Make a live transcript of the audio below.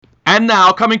And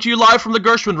now, coming to you live from the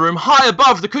Gershwin Room, high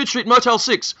above the Coode Street Motel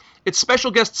 6, it's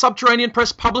special guest Subterranean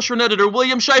Press publisher and editor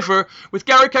William Shafer with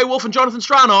Gary K. Wolfe and Jonathan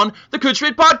Strahan on the Coode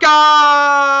Street Podcast.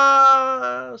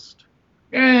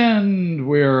 And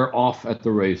we're off at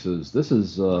the races. This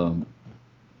is Bill.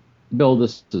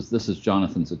 This is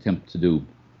Jonathan's attempt to do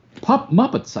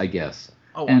Muppets, I guess.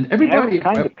 Oh, and everybody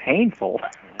kind of painful.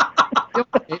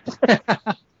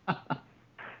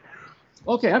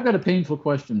 Okay, I've got a painful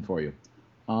question for you.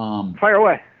 Fire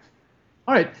away.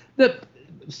 All right. The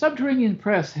Subterranean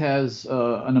Press has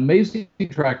an amazing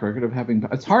track record of having...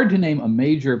 It's hard to name a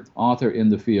major author in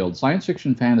the field, science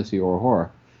fiction, fantasy, or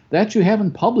horror, that you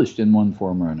haven't published in one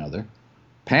form or another,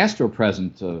 past or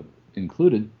present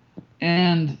included.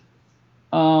 And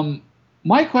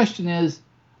my question is,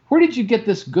 where did you get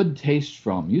this good taste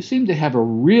from? You seem to have a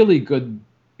really good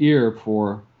ear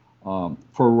for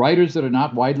writers that are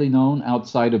not widely known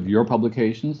outside of your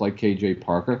publications, like K.J.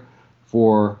 Parker,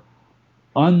 for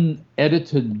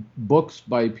unedited books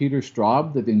by Peter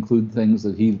Straub that include things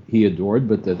that he adored,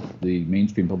 but that the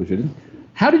mainstream publisher didn't.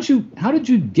 How did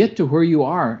you get to where you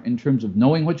are in terms of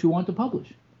knowing what you want to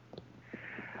publish?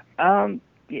 I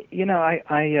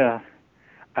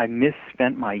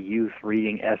misspent my youth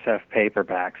reading SF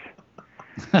paperbacks,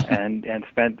 and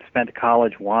spent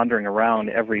college wandering around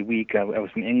every week. I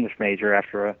was an English major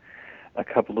after a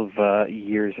couple of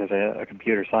years as a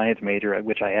computer science major, at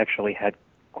which I actually had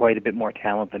quite a bit more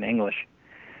talent than English.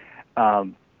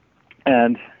 I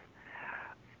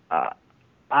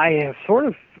have sort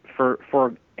of,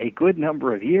 for a good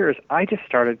number of years, I just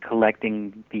started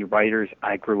collecting the writers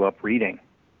I grew up reading.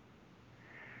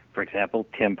 For example,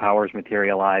 Tim Powers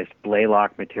materialized,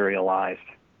 Blaylock materialized.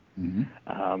 Mm-hmm.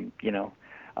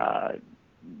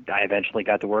 I eventually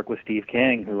got to work with Steve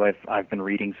King, who I've been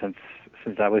reading since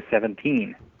I was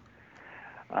 17.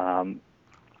 And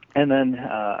then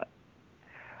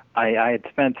I had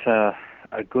spent a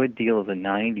good deal of the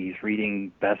 90s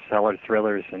reading bestseller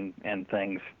thrillers and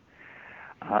things,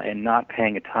 and not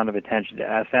paying a ton of attention to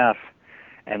SF.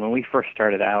 And when we first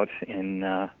started out in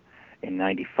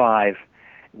 95,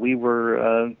 we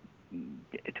were,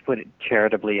 to put it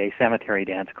charitably, a cemetery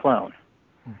dance clone.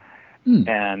 Mm.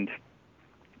 And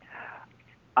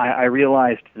I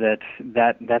realized that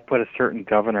put a certain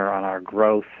governor on our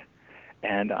growth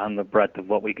and on the breadth of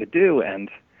what we could do. And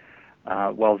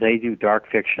while they do dark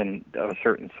fiction of a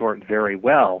certain sort very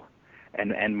well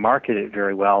and market it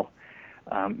very well,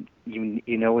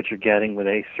 you know what you're getting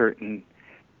within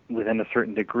a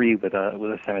certain degree with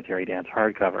a cemetery dance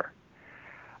hardcover.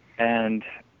 And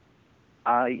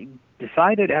I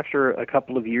decided after a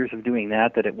couple of years of doing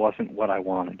that it wasn't what I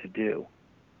wanted to do.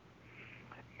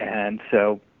 And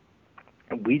so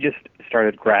we just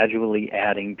started gradually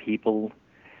adding people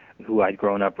who I'd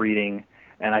grown up reading,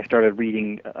 and I started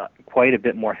reading quite a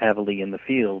bit more heavily in the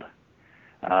field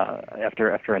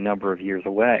after a number of years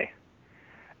away.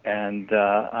 And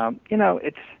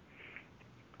it's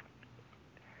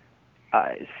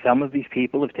some of these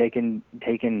people have taken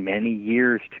many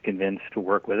years to convince to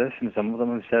work with us, and some of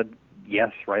them have said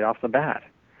yes right off the bat.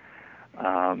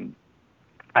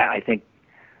 I think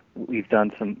we've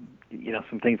done some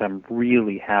things I'm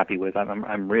really happy with.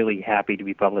 I'm really happy to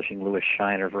be publishing Louis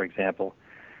Shiner, for example.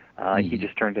 He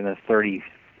just turned in a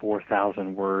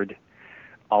 34,000 word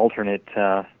alternate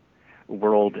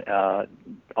world,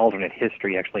 alternate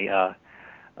history, actually,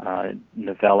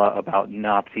 novella about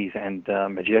Nazis and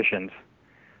magicians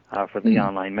for the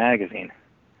online magazine.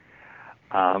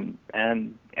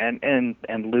 And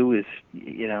Lou is,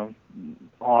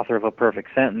 author of A Perfect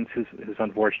Sentence, who's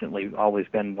unfortunately always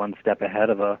been one step ahead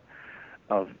of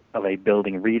a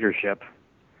building readership.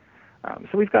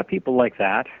 So we've got people like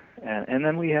that, and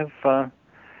then we have,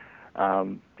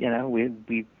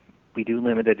 we do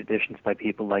limited editions by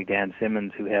people like Dan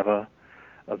Simmons, who have a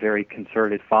very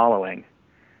concerted following,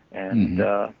 and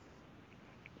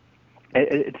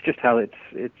it's just how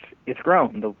it's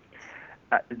grown.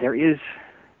 There is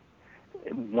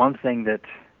one thing that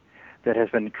has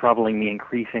been troubling me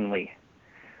increasingly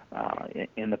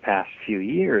in the past few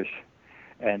years,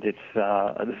 and this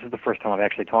is the first time I've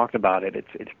actually talked about it.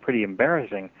 It's pretty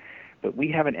embarrassing, but we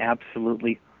have an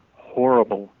absolutely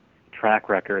horrible track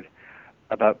record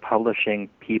about publishing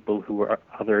people who are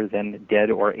other than dead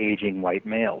or aging white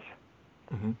males.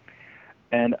 Mm-hmm.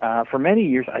 And for many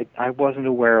years, I wasn't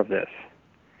aware of this,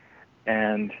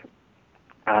 and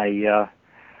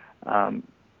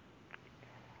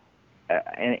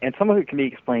and some of it can be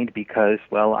explained because,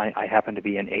 well, I happen to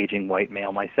be an aging white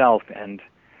male myself, and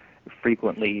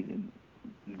frequently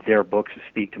their books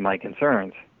speak to my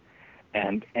concerns,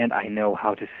 and I know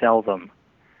how to sell them.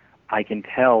 I can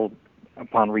tell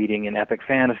upon reading an epic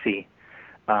fantasy,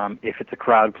 if it's a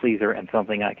crowd pleaser and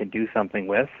something I can do something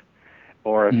with,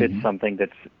 or if it's something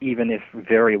that's, even if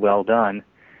very well done,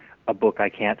 a book I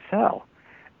can't sell.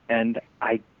 And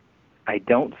I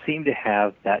don't seem to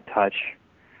have that touch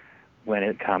when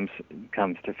it comes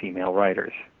to female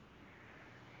writers.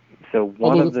 So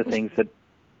one of the things that,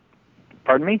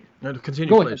 pardon me? No,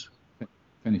 continue, please.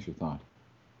 Finish your thought.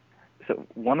 So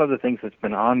one of the things that's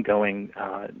been ongoing,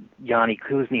 Yanni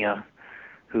Kuznia,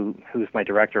 who's my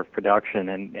director of production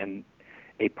and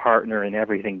a partner in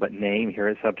everything but name here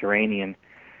at Subterranean,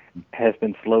 has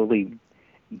been slowly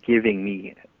giving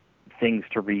me things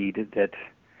to read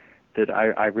that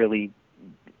I really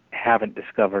haven't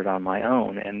discovered on my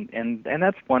own, and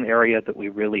that's one area that we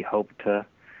really hope to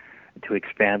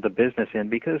expand the business in,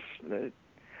 because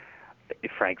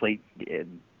frankly,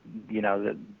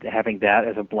 having that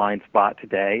as a blind spot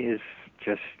today is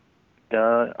just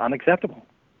unacceptable.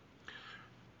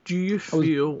 Do you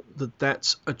feel that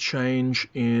that's a change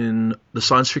in the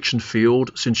science fiction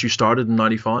field since you started in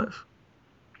 '95?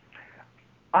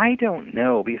 I don't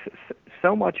know, because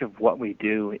so much of what we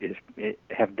do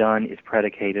have done is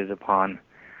predicated upon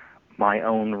my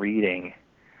own reading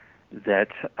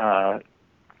that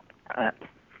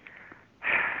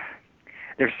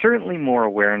there's certainly more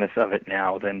awareness of it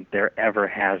now than there ever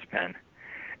has been.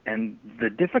 And the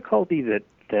difficulty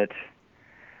that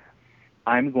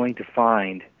I'm going to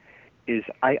find is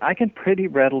I can pretty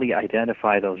readily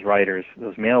identify those writers,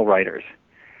 those male writers,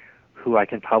 who I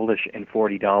can publish in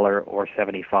 $40 or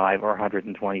 $75 or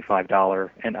 $125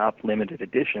 and up limited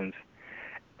editions.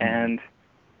 And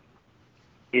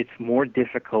it's more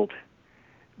difficult,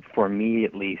 for me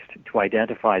at least, to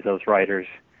identify those writers,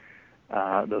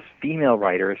 those female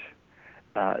writers,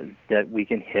 that we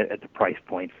can hit at the price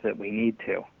points that we need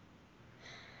to.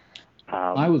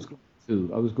 I was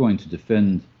going to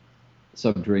defend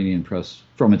Subterranean Press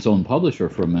from its own publisher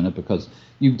for a minute, because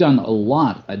you've done a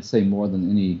lot, I'd say more than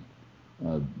any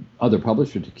other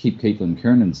publisher, to keep Caitlin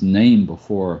Kiernan's name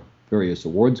before various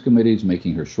awards committees,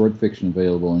 making her short fiction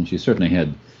available, and she certainly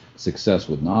had success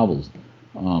with novels.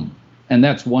 And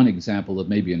that's one example that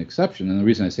may be an exception, and the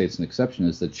reason I say it's an exception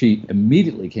is that she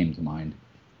immediately came to mind,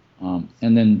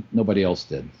 and then nobody else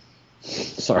did.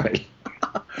 Sorry.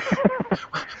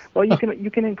 Well, you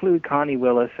can include Connie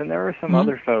Willis, and there are some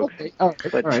other folks. Okay. All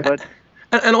right. But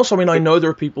And also, I mean, I know there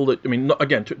are people that, I mean,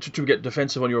 again, to get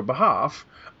defensive on your behalf,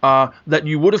 that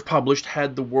you would have published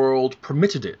had the world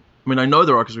permitted it. I mean, I know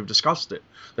there are, because we've discussed it.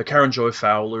 The Karen Joy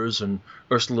Fowlers and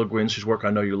Ursula Le Guin's, whose work I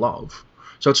know you love.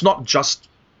 So it's not just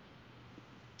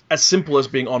as simple as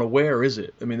being unaware, is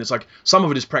it? I mean, it's like some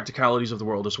of it is practicalities of the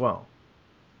world as well.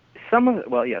 Some of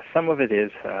it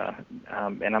is,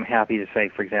 and I'm happy to say,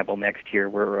 for example, next year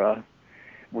we're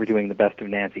doing the Best of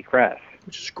Nancy Kress,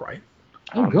 Which is great.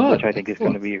 Good. Which I think is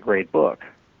going to be a great book.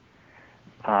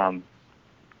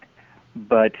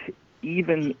 But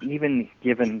even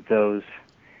given those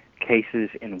cases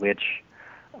in which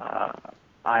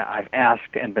I've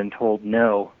asked and been told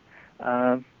no,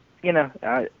 the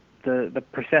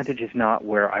percentage is not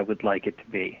where I would like it to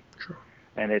be. Sure.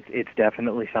 And it's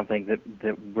definitely something that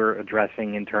we're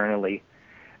addressing internally,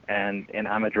 and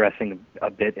I'm addressing a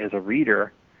bit as a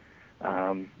reader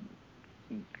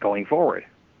going forward.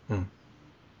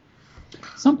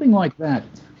 Something like that.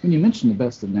 When you mentioned the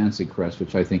Best of Nancy Kress,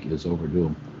 which I think is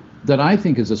overdue, that I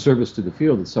think is a service to the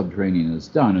field that Subterranean has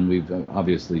done, and we've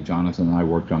obviously, Jonathan and I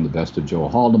worked on the Best of Joe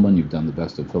Haldeman, you've done the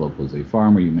Best of Philip Jose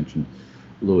Farmer, you mentioned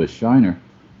Louis Shiner.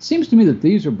 It seems to me that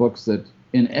these are books that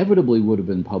inevitably would have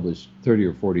been published 30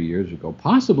 or 40 years ago,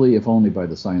 possibly if only by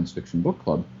the Science Fiction Book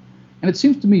Club. And it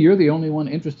seems to me you're the only one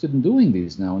interested in doing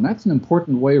these now, and that's an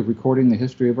important way of recording the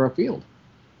history of our field.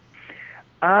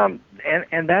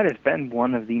 And that has been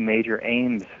one of the major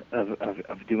aims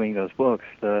of doing those books.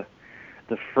 The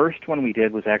first one we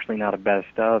did was actually not a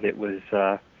best of. It was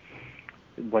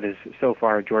what is so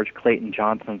far George Clayton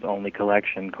Johnson's only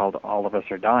collection, called All of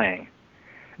Us Are Dying.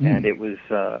 And it was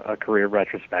a career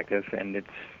retrospective, and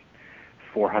it's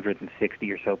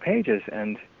 460 or so pages.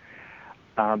 And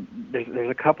there's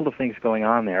a couple of things going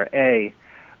on there. They're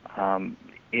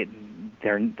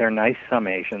nice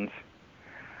summations.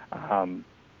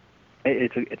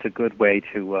 It's a good way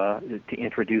to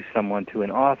introduce someone to an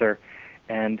author,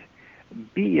 and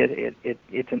B,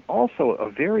 it's also a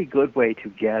very good way to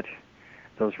get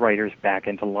those writers back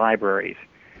into libraries.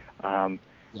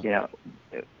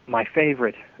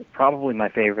 Probably my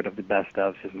favorite of the best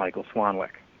ofs is Michael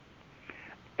Swanwick,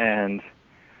 and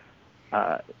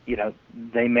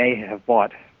they may have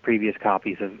bought previous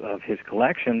copies of his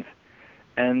collections,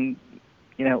 and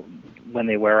when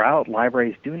they wear out,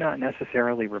 libraries do not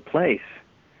necessarily replace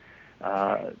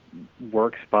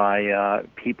works by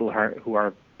people who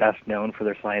are best known for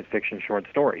their science fiction short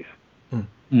stories.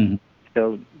 Mm-hmm.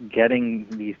 So getting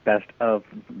these best of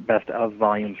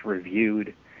volumes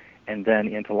reviewed and then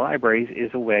into libraries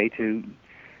is a way to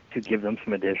give them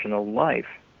some additional life.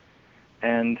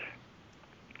 And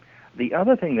the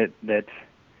other thing that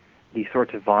these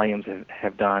sorts of volumes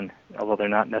have done, although they're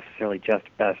not necessarily just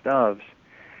best ofs,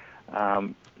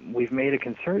 we've made a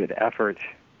concerted effort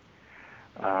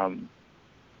to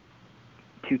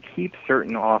keep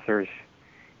certain authors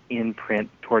in print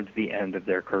towards the end of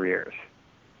their careers.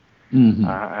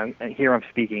 Mm-hmm. Here I'm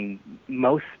speaking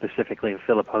most specifically of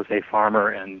Philip Jose Farmer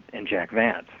and Jack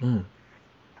Vance.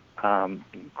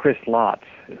 Chris Lotz,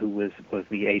 who was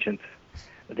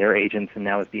their agents, and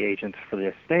now is the agents for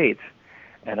the estates,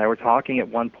 and I were talking at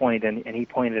one point, and he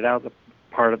pointed out that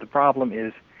part of the problem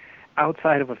is,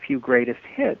 outside of a few greatest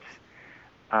hits,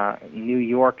 New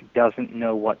York doesn't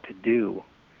know what to do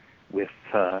with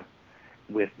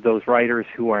those writers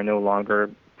who are no longer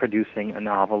producing a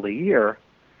novel a year.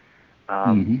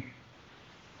 And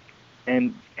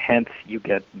hence you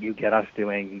get us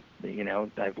doing,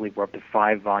 I believe we're up to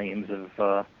 5 volumes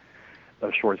of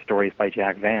short stories by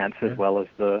Jack Vance, as well as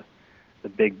the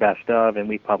big best of, and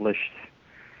we published,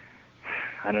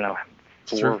 I don't know,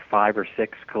 4 or 5 or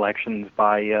 6 collections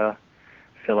by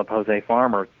Philip Jose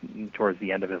Farmer towards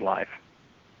the end of his life.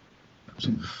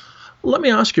 Let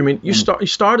me ask you, you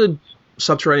started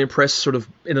Subterranean Press sort of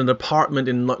in an apartment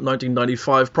in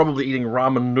 1995, probably eating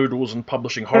ramen noodles and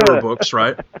publishing horror books,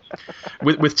 right?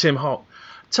 With Tim Holt.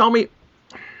 Tell me,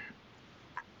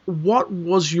 what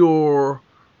was your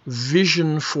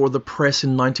vision for the press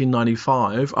in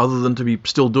 1995, other than to be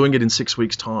still doing it in 6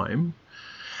 weeks' time?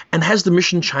 And has the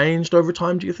mission changed over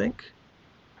time, do you think?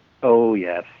 Oh,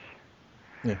 yes.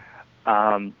 Yeah.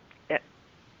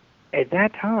 At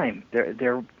that time,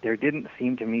 there didn't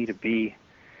seem to me to be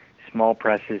small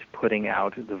presses putting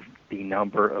out the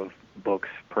number of books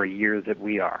per year that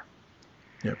we are.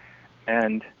 Yep.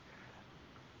 And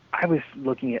I was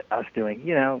looking at us doing,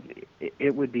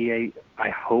 it would be I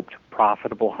hoped,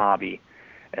 profitable hobby,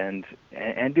 and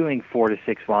doing 4 to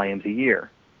 6 volumes a year,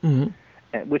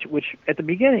 which at the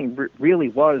beginning really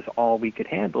was all we could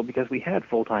handle because we had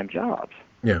full-time jobs.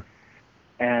 Yeah.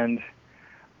 And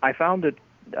I found that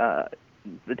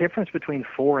the difference between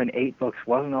 4 and 8 books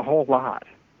wasn't a whole lot.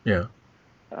 Yeah.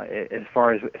 As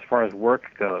far as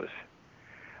work goes,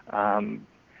 and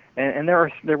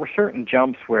there were certain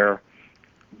jumps where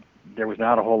there was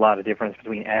not a whole lot of difference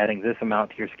between adding this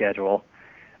amount to your schedule,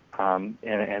 and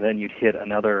then you'd hit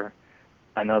another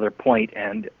point,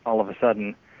 and all of a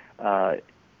sudden,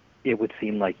 it would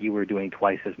seem like you were doing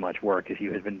twice as much work as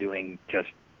you had been doing just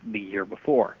the year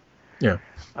before. Yeah.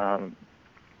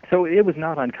 So it was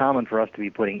not uncommon for us to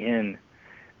be putting in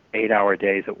 8-hour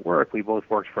days at work. We both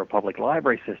worked for a public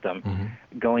library system,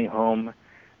 going home,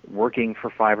 working for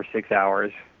 5 or 6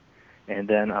 hours, and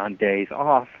then on days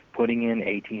off, putting in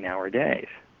 18-hour days.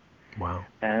 Wow.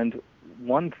 And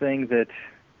one thing that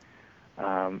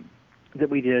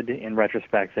we did in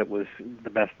retrospect that was the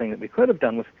best thing that we could have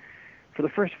done was, for the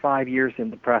first 5 years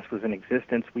the press was in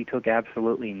existence, we took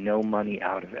absolutely no money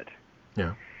out of it.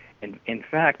 Yeah. And in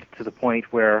fact, to the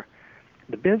point where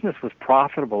the business was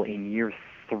profitable in year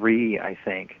 3, I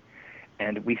think,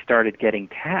 and we started getting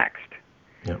taxed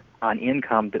on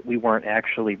income that we weren't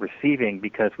actually receiving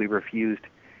because we refused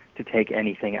to take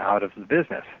anything out of the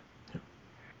business.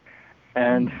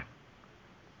 And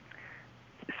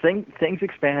things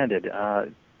expanded.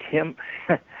 Tim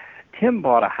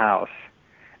bought a house,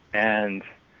 and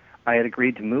I had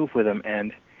agreed to move with him,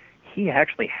 and he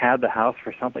actually had the house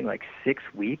for something like 6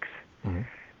 weeks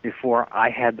before I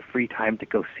had the free time to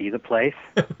go see the place.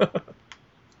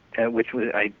 Which was,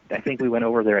 I think we went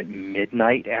over there at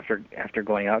midnight after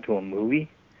going out to a movie.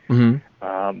 And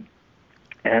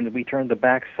we turned the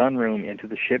back sunroom into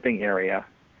the shipping area.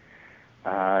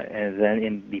 And then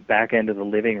in the back end of the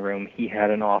living room, he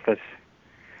had an office.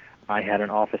 I had an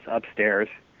office upstairs.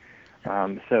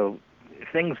 So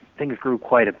things grew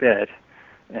quite a bit.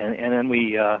 And then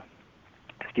we,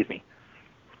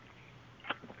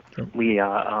 we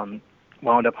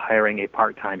wound up hiring a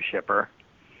part-time shipper.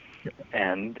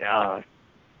 And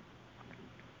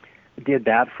did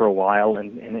that for a while,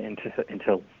 and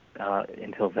until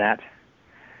that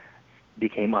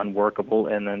became unworkable,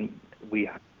 and then we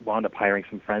wound up hiring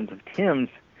some friends of Tim's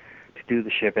to do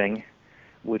the shipping,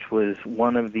 which was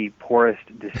one of the poorest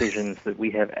decisions that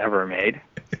we have ever made.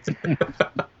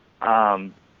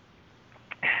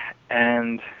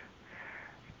 And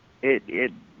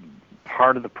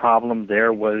part of the problem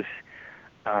there was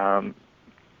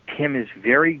Tim is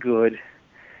very good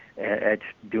at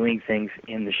doing things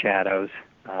in the shadows,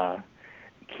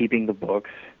 keeping the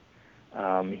books.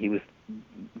 He was,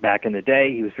 back in the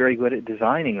day, he was very good at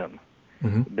designing them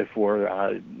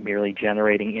before merely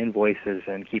generating invoices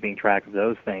and keeping track of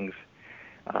those things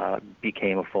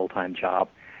became a full-time job.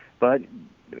 But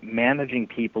managing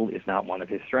people is not one of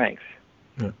his strengths.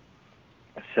 Yeah.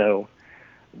 So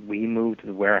we moved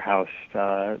the warehouse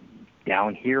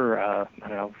down here, I don't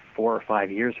know, 4 or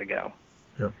 5 years ago.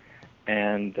 Yeah.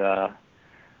 And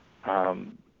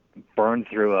burned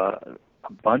through a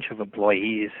bunch of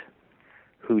employees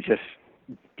who just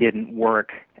didn't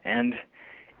work. And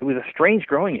it was a strange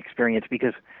growing experience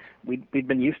because we'd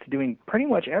been used to doing pretty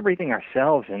much everything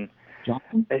ourselves. And John?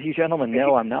 as you gentlemen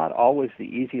know, I'm not always the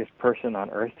easiest person on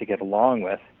earth to get along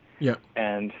with. Yeah.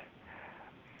 And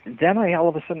then all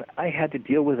of a sudden, I had to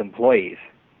deal with employees.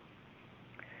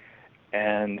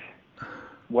 And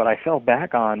what I fell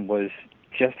back on was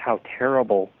just how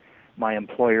terrible my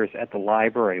employers at the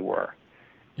library were,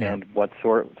 and what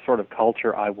sort of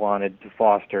culture I wanted to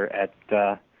foster at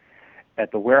the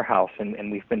warehouse.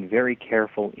 And we've been very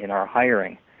careful in our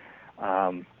hiring.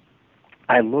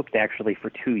 I looked actually for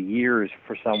 2 years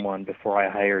for someone before I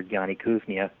hired Yanni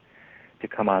Kuznia to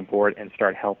come on board and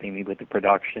start helping me with the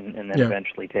production, and then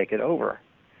eventually take it over.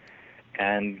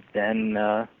 And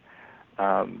then,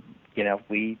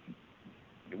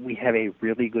 we have a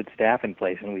really good staff in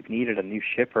place, and we've needed a new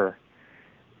shipper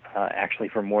actually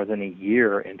for more than a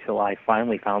year until I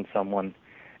finally found someone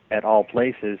at all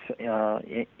places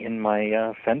in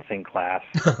my fencing class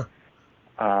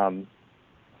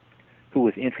who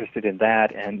was interested in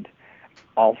that and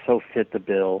also fit the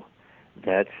bill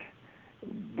that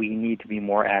we need to be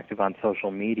more active on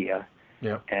social media.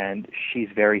 Yeah. And she's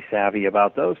very savvy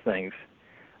about those things.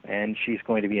 And she's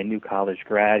going to be a new college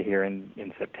grad here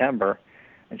in September,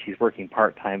 and she's working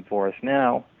part-time for us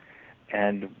now.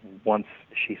 And once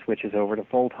she switches over to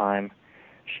full-time,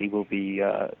 she will be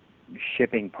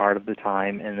shipping part of the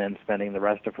time and then spending the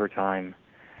rest of her time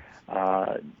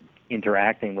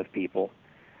interacting with people.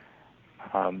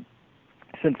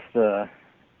 Since the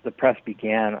press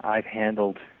began, I've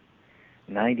handled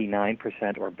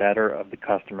 99% or better of the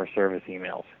customer service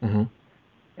emails, and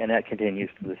that continues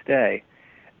to this day.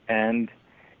 And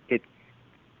it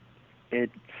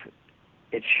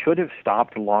should have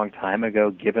stopped a long time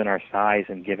ago, given our size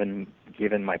and given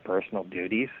my personal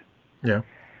duties. Yeah.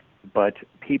 But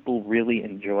people really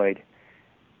enjoyed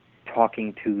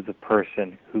talking to the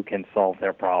person who can solve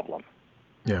their problem.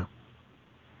 Yeah.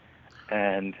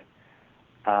 And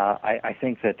I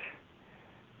think that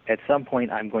at some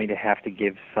point I'm going to have to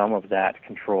give some of that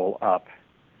control up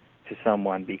to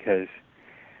someone, because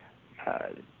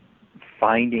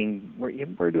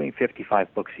we're doing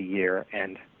 55 books a year,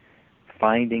 and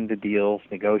finding the deals,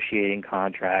 negotiating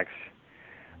contracts,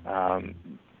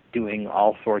 doing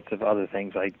all sorts of other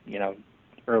things.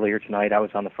 Earlier tonight I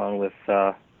was on the phone with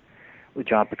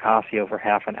John Picasso for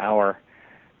half an hour,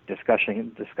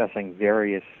 discussing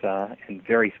various and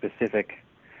very specific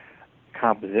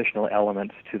compositional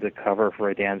elements to the cover for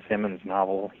a Dan Simmons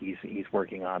novel he's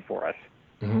working on for us.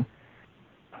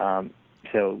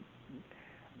 So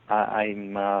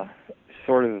I'm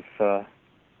sort of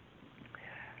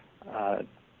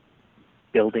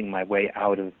building my way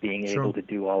out of being able to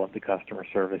do all of the customer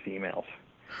service emails.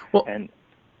 Well, and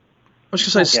I was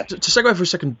going to say, yes. to segue for a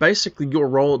second, basically your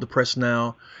role at the press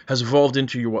now has evolved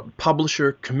into your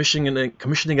publisher, commissioning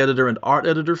editor, and art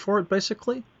editor for it,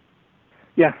 basically?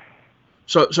 Yeah.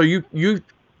 So you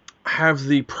have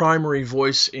the primary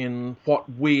voice in what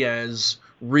we as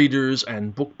readers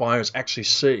and book buyers actually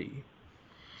see.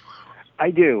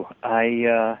 I do.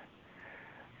 I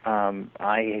am,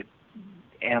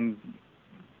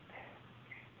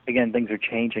 again, things are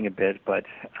changing a bit, but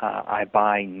I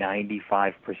buy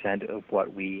 95% of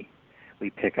what we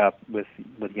pick up, with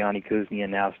Yanni Kuznia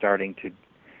now starting to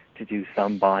do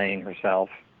some buying herself.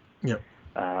 Yeah.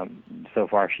 So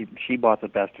far, she bought the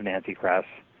best of Nancy Kress.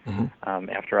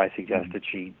 After I suggested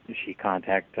she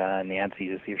contact Nancy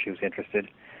to see if she was interested,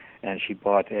 and she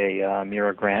bought a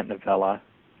Mira Grant novella.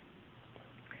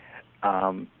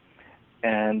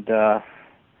 And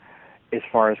as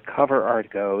far as cover art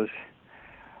goes,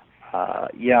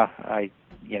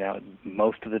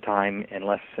 most of the time,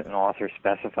 unless an author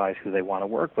specifies who they want to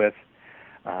work with,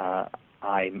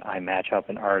 I match up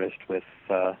an artist with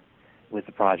the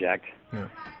project. Yeah.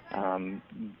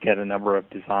 Get a number of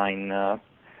design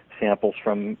samples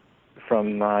from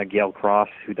Gail Cross,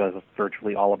 who does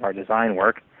virtually all of our design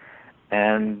work,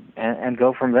 and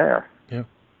go from there. Yeah.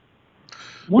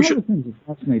 One of the things that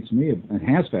fascinates me, and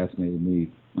has fascinated me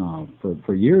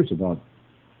for years about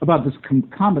this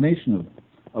combination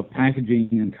of packaging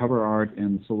and cover art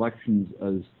and selections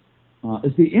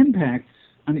is the impact.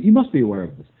 I mean, you must be aware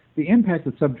of this. The impact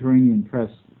that Subterranean Press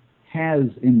has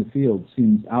in the field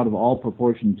seems out of all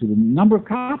proportion to the number of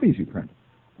copies you print.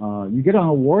 You get on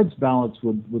awards ballots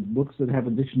with books that have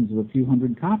editions of a few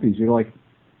hundred copies. You're like,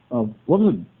 what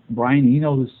was it Brian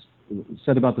Eno who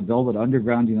said about the Velvet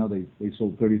Underground? You know, they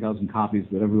sold 30,000 copies,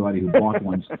 but everybody who bought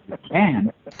one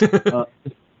can.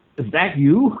 Is that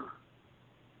you?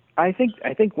 I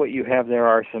think what you have there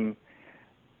are some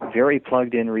very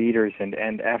plugged-in readers,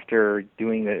 and after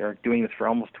doing this for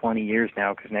almost 20 years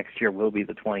now, because next year will be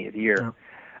the 20th year,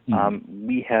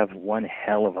 we have one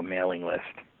hell of a mailing list.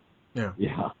 Yeah.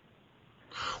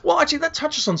 Well, actually, that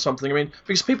touches on something. I mean,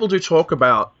 because people do talk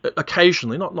about,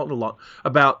 occasionally, not a lot,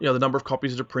 about the number of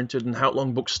copies that are printed and how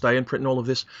long books stay in print and all of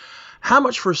this. How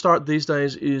much, for a start, these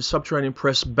days is Subterranean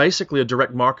Press basically a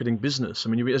direct marketing business? I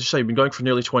mean, as you say, you've been going for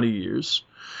nearly 20 years.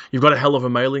 You've got a hell of a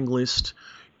mailing list.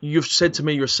 You've said to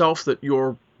me yourself that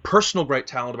your personal great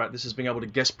talent about this is being able to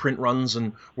guess print runs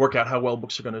and work out how well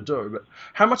books are going to do. But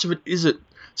how much of it is it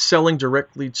selling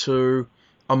directly to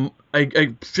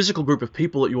a physical group of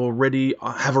people that you already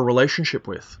have a relationship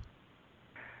with?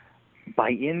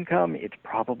 By income, it's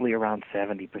probably around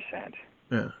 70%.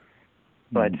 Yeah.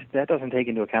 But that doesn't take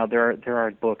into account there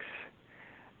are books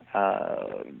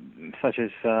such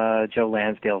as Joe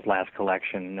Lansdale's last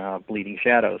collection, Bleeding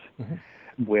Shadows,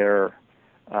 where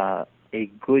a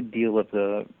good deal of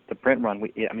the print run.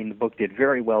 The book did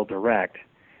very well direct,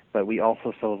 but we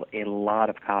also sold a lot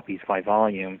of copies by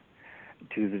volume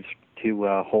to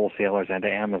wholesalers and to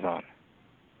Amazon.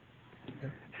 Okay.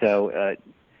 So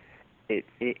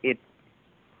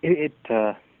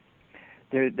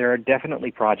there are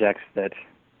definitely projects that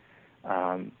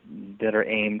are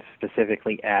aimed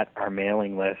specifically at our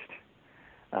mailing list,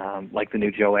 like the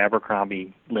new Joe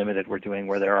Abercrombie Limited we're doing,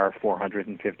 where there are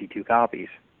 452 copies.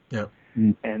 Yeah.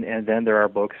 And then there are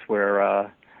books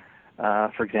where,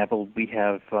 for example, we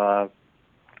have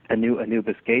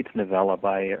Anubis Gates novella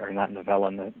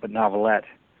novelette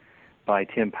by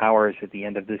Tim Powers at the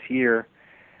end of this year,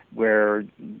 where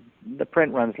the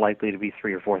print run's likely to be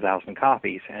 3,000 or 4,000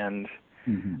 copies, and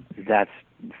that's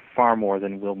far more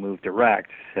than will move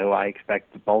direct. So I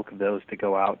expect the bulk of those to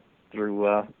go out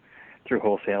through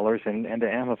wholesalers and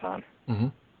to Amazon. Mm-hmm.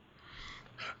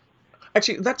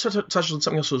 Actually, that touches on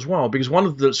something else as well, because one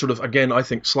of the sort of, again, I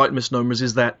think slight misnomers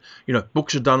is that,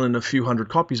 books are done in a few hundred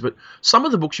copies, but some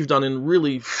of the books you've done in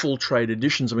really full trade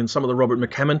editions. I mean, some of the Robert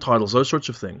McCammon titles, those sorts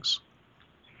of things.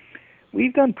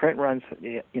 We've done print runs,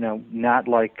 not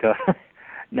like,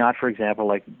 not for example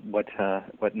like what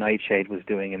Nightshade was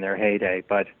doing in their heyday,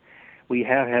 but we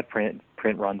have had print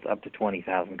runs up to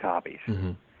 20,000 copies,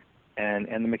 and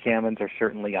the McCammons are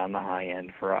certainly on the high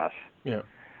end for us. Yeah.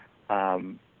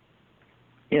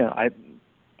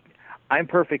 I'm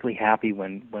perfectly happy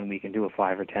when we can do a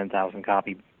 5,000 or 10,000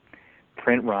 copy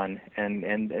print run, and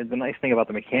the nice thing about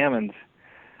the McCammons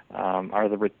are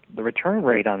the return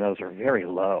rate on those are very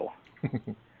low.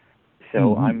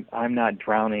 So I'm not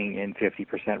drowning in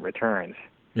 50% returns.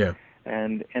 Yeah.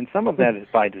 And some of that is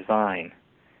by design.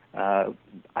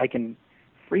 I can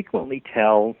frequently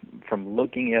tell from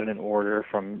looking at an order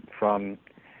from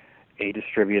a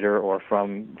distributor or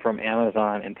from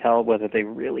Amazon and tell whether they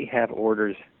really have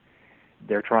orders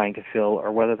they're trying to fill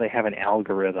or whether they have an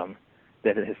algorithm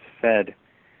that has said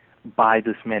buy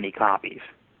this many copies.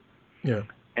 Yeah.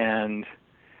 And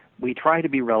we try to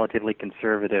be relatively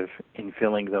conservative in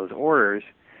filling those orders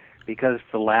because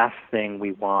the last thing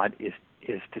we want is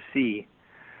to see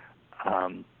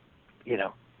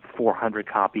 400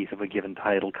 copies of a given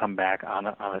title come back on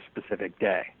a specific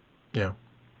day. Yeah.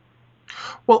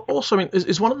 Well, also, I mean,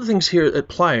 is one of the things here at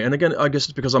play, and again, I guess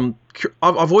it's because I've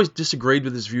always disagreed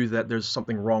with this view that there's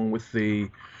something wrong with the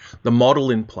model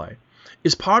in play.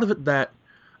 Is part of it that,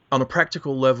 on a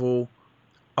practical level,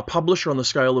 a publisher on the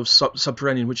scale of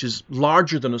Subterranean, which is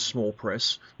larger than a small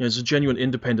press, it's a genuine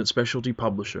independent specialty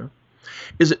publisher,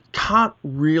 is it can't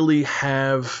really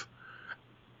have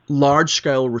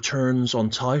large-scale returns on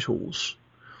titles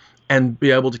and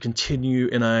be able to continue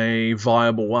in a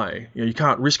viable way. You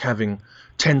can't risk having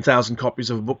 10,000 copies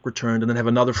of a book returned and then have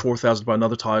another 4,000 by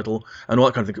another title and all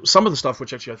that kind of thing. Some of the stuff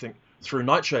which actually I think threw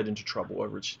Nightshade into trouble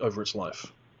over its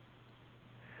life.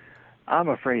 I'm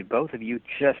afraid both of you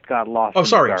just got lost. Oh,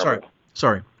 sorry.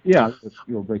 Yeah,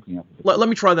 you were breaking up. Let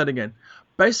me try that again.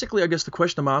 Basically, I guess the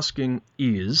question I'm asking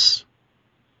is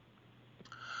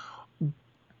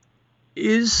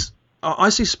I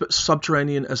see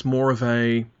Subterranean as more of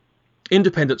a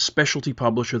independent specialty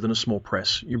publisher than a small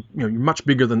press. You're much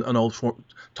bigger than an old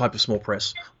type of small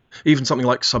press. Even something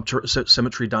like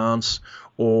Cemetery Dance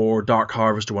or Dark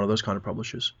Harvest or one of those kind of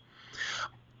publishers.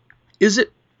 Is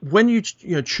it, when you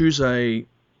choose a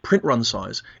print run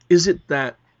size, is it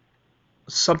that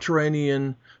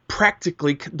Subterranean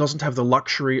practically doesn't have the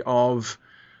luxury of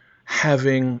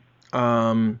having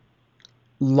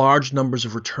large numbers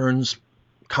of returns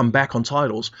come back on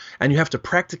titles, and you have to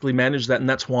practically manage that, and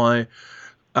that's why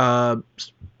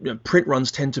print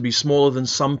runs tend to be smaller than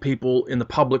some people in the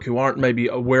public who aren't maybe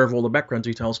aware of all the background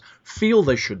details feel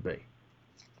they should be?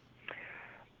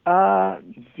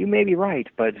 You may be right,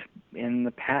 but in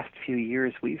the past few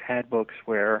years, we've had books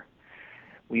where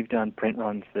we've done print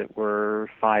runs that were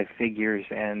 5 figures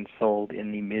and sold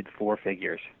in the mid 4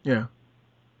 figures. Yeah.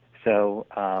 So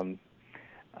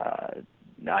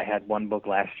I had one book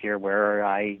last year where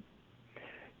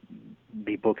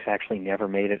the books actually never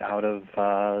made it out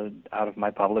of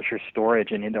my publisher's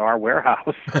storage and into our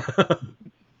warehouse.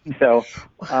 So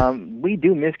we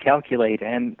do miscalculate,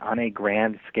 and on a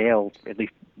grand scale, at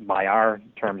least by our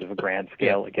terms of a grand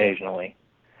scale, occasionally.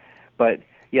 But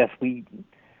yes,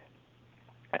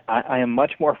 I am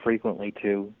much more frequently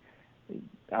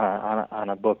on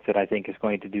a book that I think is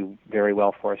going to do very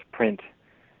well for us, print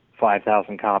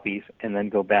 5,000 copies and then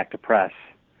go back to press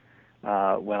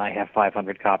when I have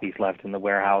 500 copies left in the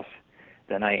warehouse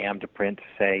than I am to print,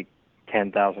 say,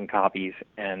 10,000 copies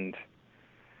and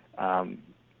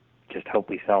just hope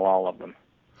we sell all of them.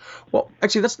 Well,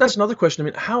 actually, that's another question. I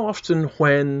mean, how often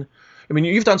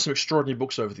you've done some extraordinary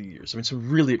books over the years. I mean, some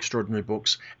really extraordinary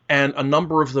books, and a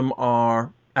number of them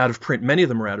are out of print. Many of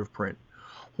them are out of print.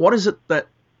 What is it that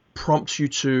prompts you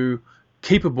to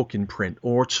keep a book in print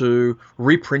or to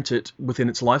reprint it within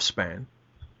its lifespan?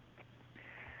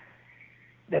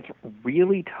 That's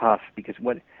really tough, because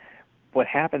what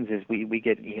happens is I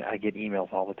get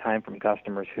emails all the time from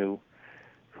customers who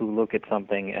look at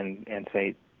something and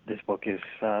say, this book is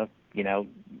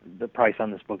the price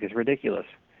on this book is ridiculous.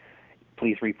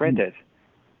 Please reprint it.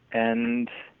 And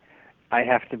I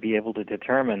have to be able to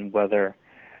determine whether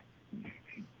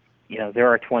there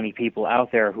are 20 people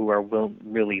out there who are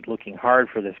really looking hard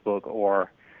for this book,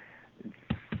 or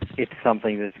it's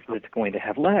something that's going to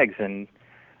have legs. And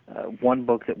one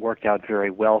book that worked out very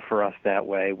well for us that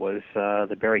way was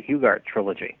the Barry Hugart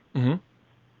trilogy.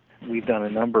 Mm-hmm. We've done a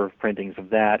number of printings of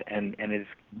that, and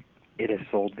it has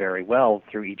sold very well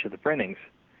through each of the printings.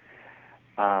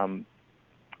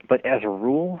 But as a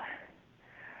rule,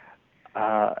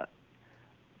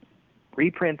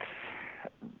 reprints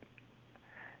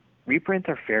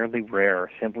are fairly rare,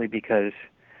 simply because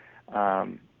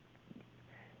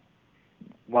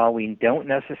while we don't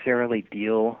necessarily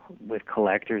deal with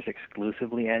collectors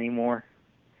exclusively anymore,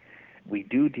 we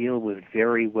do deal with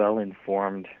very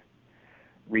well-informed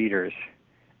readers,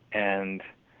 and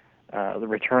the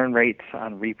return rates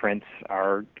on reprints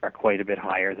are quite a bit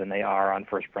higher than they are on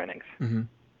first printings. Mm-hmm.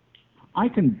 I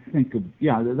can think of,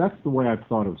 that's the way I've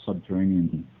thought of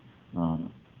Subterranean.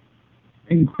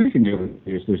 Increasingly over the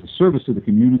years, there's a service to the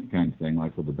community kind of thing,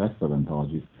 like with the best of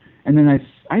anthologies. And then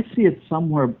I see it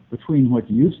somewhere between what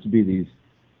used to be these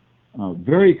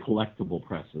very collectible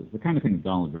presses, the kind of thing that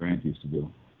Donald Grant used to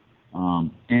do,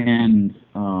 and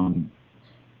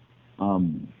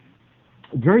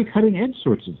very cutting-edge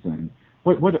sorts of things.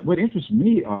 What interests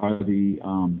me are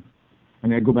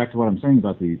I go back to what I'm saying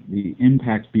about the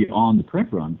impact beyond the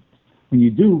print run. When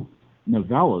you do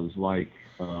novellas like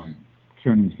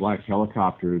Kiernan's Black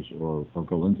Helicopters or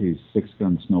Galante's Six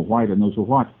Gun Snow White, and those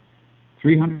were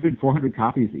 300, 400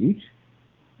 copies each?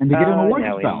 And they get an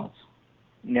awards balance.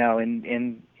 No,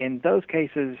 in those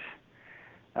cases,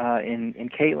 in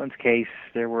Caitlin's case,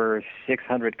 there were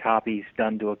 600 copies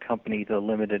done to accompany the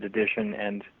limited edition,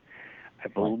 and I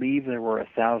believe there were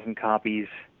 1,000 copies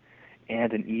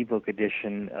and an ebook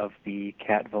edition of the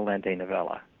Cat Valente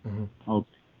novella. Mm-hmm. Okay.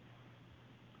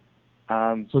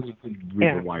 So they could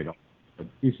read the wide.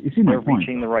 You see my They're point.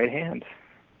 reaching the right hands.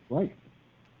 Right.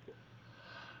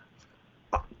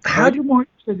 Are you more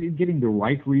interested in getting the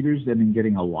right readers than in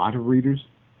getting a lot of readers?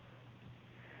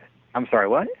 I'm sorry,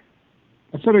 what?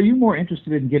 I said, are you more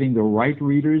interested in getting the right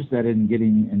readers than in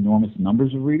getting enormous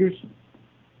numbers of readers?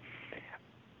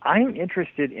 I'm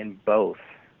interested in both.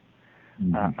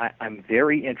 Mm-hmm. I'm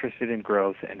very interested in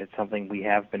growth, and it's something we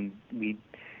have been. We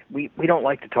don't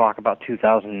like to talk about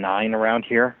 2009 around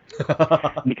here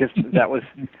because that was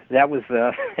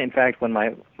in fact, when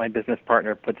my business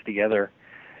partner puts together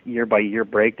year by year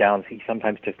breakdowns, he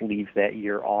sometimes just leaves that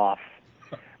year off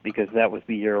because that was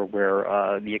the year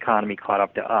where the economy caught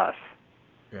up to us.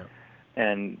 Yeah.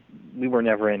 And we were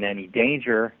never in any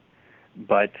danger,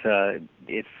 but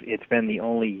it's been the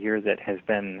only year that has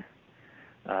been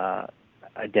a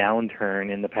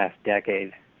downturn in the past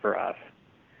decade for us.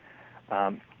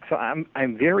 So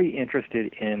I'm very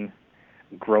interested in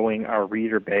growing our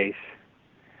reader base,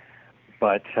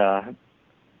 but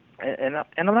and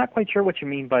I'm not quite sure what you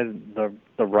mean by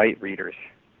the right readers.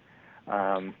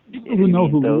 People who know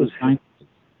who Louis Shiner is.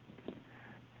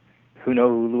 Who know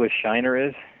who Louis Shiner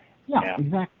is? Yeah,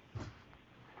 exactly.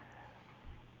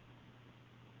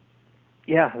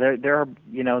 Yeah,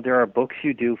 there are books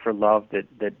you do for love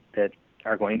that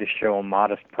are going to show a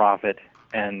modest profit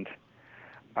and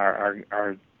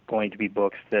are going to be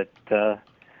books that that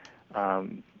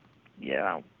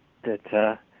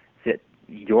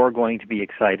you're going to be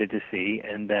excited to see,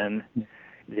 and then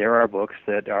there are books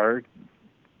that are,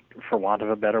 for want of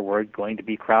a better word, going to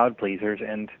be crowd pleasers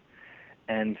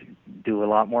and do a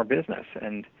lot more business.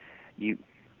 And you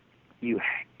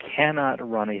cannot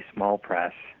run a small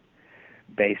press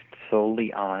based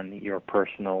solely on your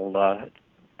personal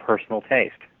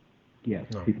taste. Yes,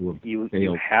 No. people have You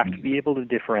failed. have to be able to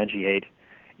differentiate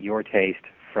your taste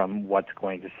from what's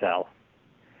going to sell,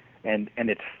 and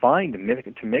it's fine to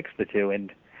mix the two,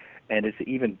 and it's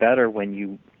even better when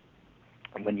you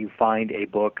find a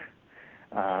book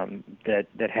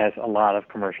that has a lot of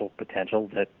commercial potential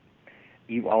that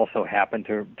you also happen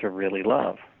to really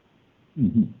love.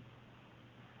 Mm-hmm.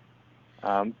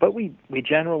 But we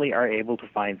generally are able to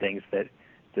find things that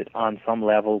on some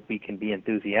level we can be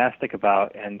enthusiastic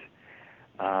about and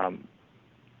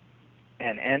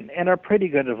are pretty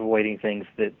good at avoiding things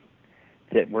that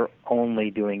we're only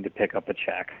doing to pick up a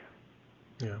check.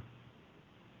 Yeah.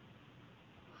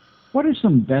 What are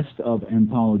some best of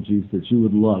anthologies that you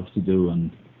would love to do and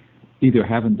either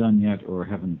haven't done yet or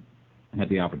haven't had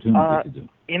the opportunity to do?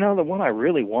 The one I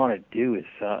really want to do is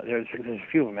there's a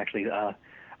few of them actually.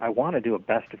 I want to do a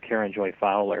best of Karen Joy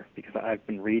Fowler because I've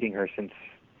been reading her since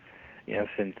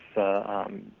the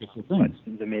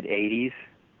mid '80s.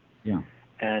 Yeah.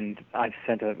 And I've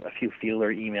sent a few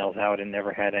feeler emails out and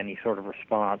never had any sort of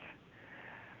response.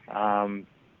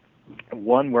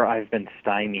 One where I've been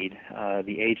stymied.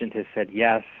 The agent has said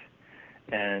yes,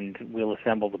 and we'll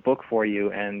assemble the book for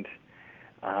you, and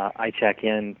I check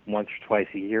in once or twice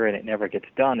a year, and it never gets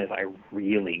done, is I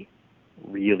really,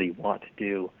 really want to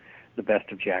do the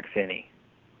best of Jack Finney.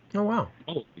 Oh, wow.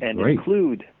 And great.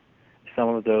 include some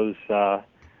of those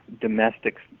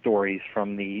domestic stories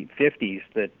from the 50s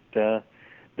that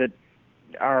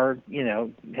are,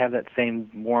 have that same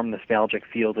warm, nostalgic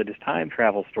feel that his time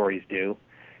travel stories do,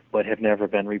 but have never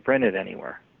been reprinted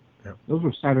anywhere. Yeah. Those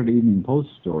were Saturday Evening Post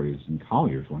stories in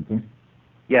Collier's, weren't they?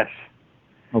 Yes.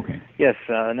 Okay. Yes,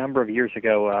 a number of years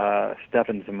ago,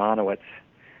 Stefan Zimanowicz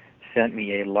sent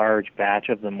me a large batch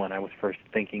of them when I was first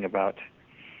thinking about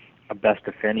a best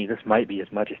of Finney. This might be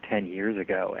as much as 10 years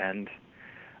ago, and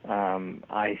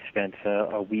I spent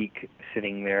a week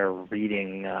sitting there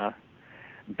reading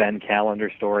Ben Callender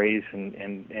stories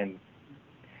and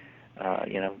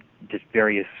just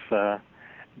various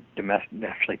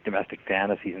domestic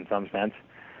fantasies in some sense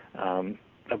of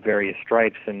various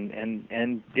stripes,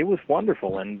 and it was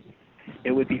wonderful, and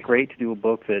it would be great to do a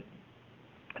book that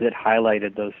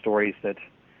highlighted those stories that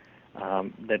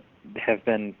have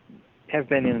been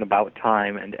in and about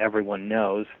time and everyone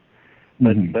knows,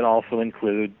 but also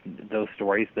include those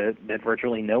stories that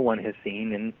virtually no one has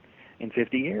seen in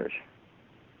 50 years.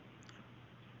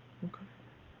 Okay.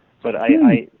 But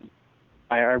I'm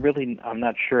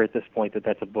not sure at this point that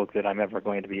that's a book that I'm ever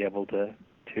going to be able to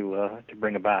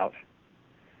bring about.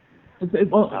 When we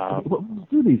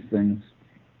do these things,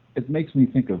 it makes me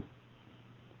think of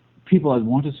people I'd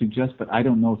want to suggest, but I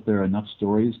don't know if there are enough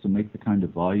stories to make the kind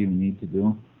of volume you need to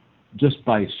do. Just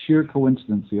by sheer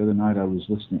coincidence, the other night I was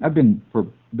listening. I've been, for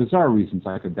bizarre reasons,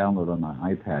 I could download on my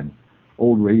iPad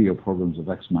old radio programs of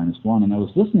X-1, and I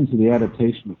was listening to the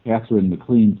adaptation of Catherine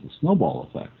McLean's The Snowball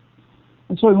Effect.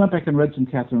 And so I went back and read some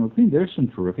Catherine McLean. There's some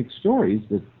terrific stories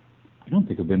that I don't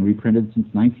think have been reprinted since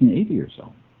 1980 or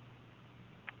so.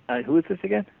 Who is this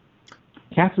again?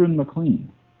 Catherine McLean.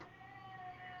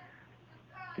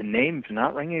 The name's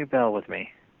not ringing a bell with me.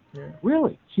 Yeah.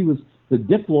 Really? The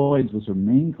Diploids was her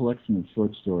main collection of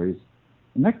short stories,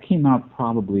 and that came out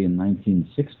probably in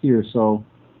 1960 or so.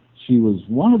 She was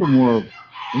one of the more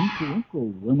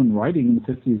influential women writing in the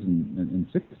 50s and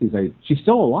 60s. She's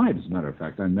still alive, as a matter of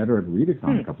fact. I met her at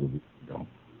ReaderCon a couple of weeks ago.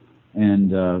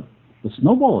 And The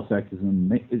Snowball Effect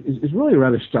is really a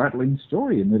rather startling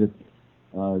story in that it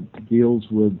deals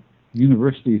with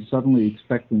universities suddenly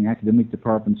expecting academic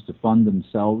departments to fund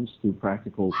themselves through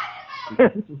practical,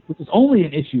 which is only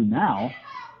an issue now,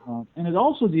 And it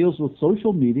also deals with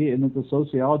social media in that the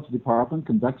sociology department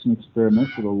conducts an experiment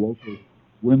with a local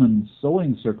women's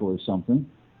sewing circle or something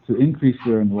to increase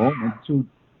their enrollment to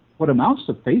what amounts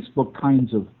to Facebook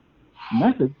kinds of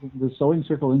methods. The sewing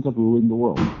circle ends up ruling the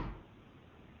world.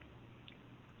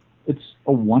 It's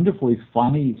a wonderfully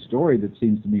funny story that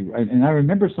seems to me, and I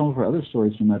remember some of her other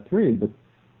stories from that period, but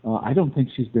I don't think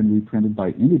she's been reprinted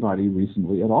by anybody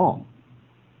recently at all.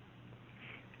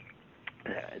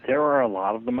 There are a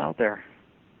lot of them out there.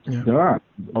 Yeah. There are.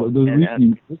 The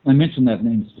reason I mentioned that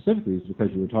name specifically is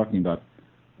because you were talking about,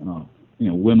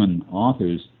 women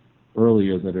authors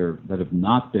earlier that have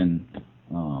not been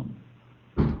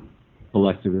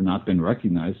elected or not been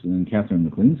recognized, and in Catherine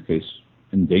McLean's case,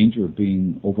 in danger of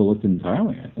being overlooked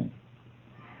entirely, I think.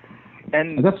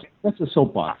 And that's a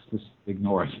soapbox. Just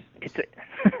ignore it.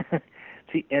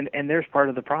 See, and there's part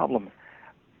of the problem.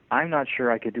 I'm not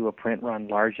sure I could do a print run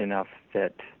large enough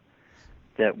that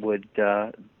would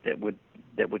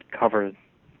cover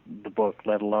the book,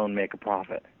 let alone make a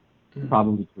profit.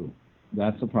 Probably true.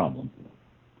 That's a problem.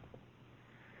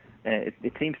 And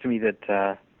it seems to me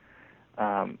that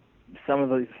some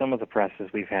of the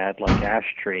presses we've had, like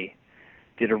Ash Tree,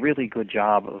 did a really good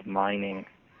job of mining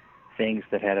things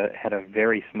that had a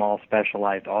very small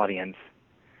specialized audience,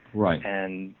 right?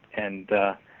 And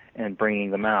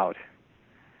bringing them out.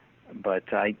 But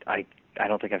I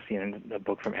don't think I've seen a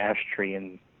book from Ash Tree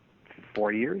in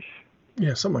 4 years.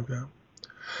 Yeah, something like that.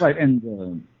 Right,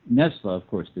 and Nesla, of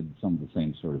course, did some of the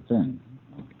same sort of thing.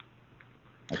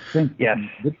 I think. Yes.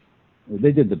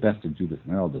 They did the best of Judith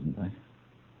Merrill, didn't they?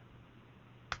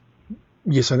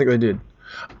 Yes, I think they did.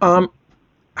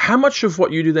 How much of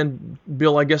what you do then,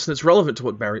 Bill, I guess, and it's relevant to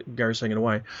what Gary's saying in a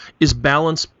way, is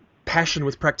balance passion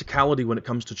with practicality when it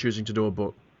comes to choosing to do a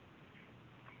book?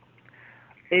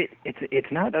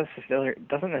 It's not necessarily,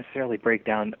 doesn't necessarily break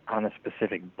down on a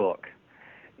specific book.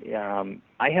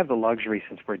 I have the luxury,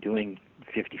 since we're doing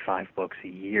 55 books a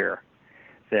year,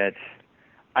 that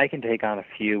I can take on a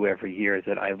few every year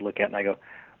that I look at and I go,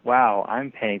 wow,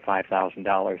 I'm paying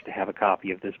 $5,000 to have a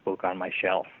copy of this book on my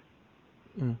shelf.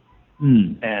 Mm.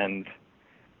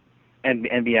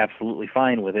 And be absolutely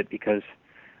fine with it, because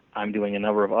I'm doing a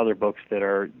number of other books that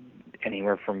are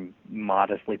anywhere from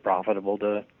modestly profitable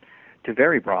to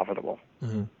very profitable.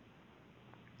 Mm-hmm.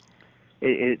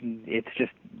 It's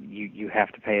just you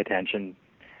have to pay attention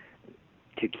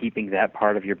to keeping that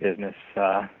part of your business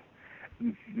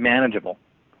manageable.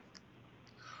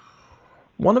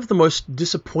 One of the most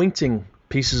disappointing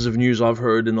pieces of news I've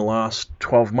heard in the last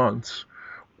 12 months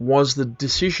was the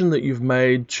decision that you've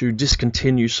made to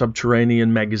discontinue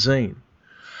Subterranean magazine.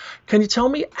 Can you tell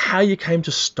me how you came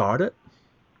to start it?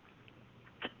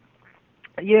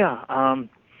 Yeah,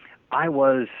 I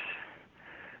was,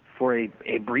 for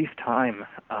a brief time,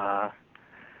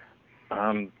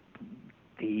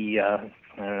 the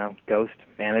ghost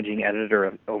managing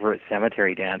editor over at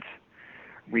Cemetery Dance,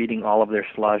 reading all of their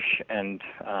slush and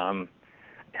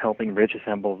helping Rich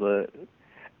assemble the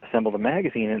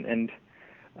magazine, and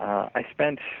I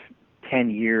spent 10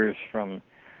 years from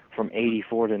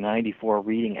 84 to 94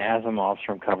 reading Asimov's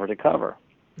from cover to cover.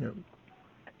 Yep.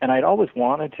 And I'd always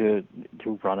wanted to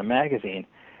run a magazine,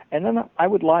 and then I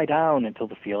would lie down until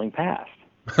the feeling passed.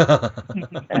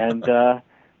 and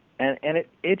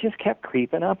it just kept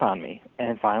creeping up on me,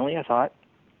 and finally I thought,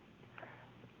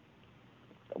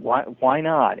 why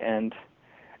not? And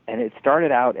it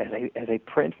started out as a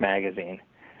print magazine,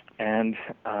 and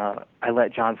I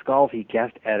let John Scalzi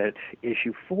guest edit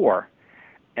issue 4,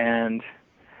 and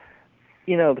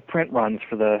the print runs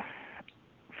for the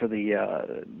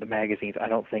magazines, I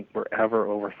don't think were ever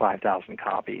over 5,000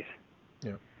 copies.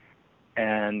 Yeah.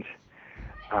 And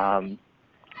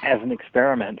as an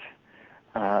experiment,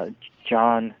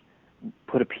 John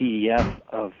put a PDF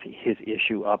of his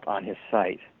issue up on his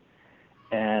site,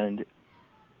 and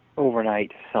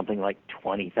overnight something like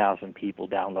 20,000 people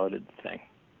downloaded the thing.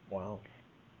 Wow.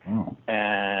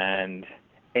 And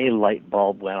a light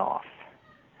bulb went off.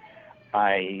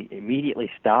 I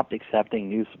immediately stopped accepting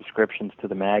new subscriptions to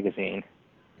the magazine.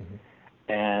 Mm-hmm.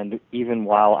 And even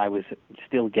while I was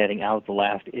still getting out the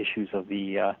last issues of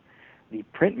the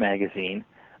print magazine,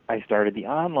 I started the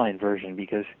online version,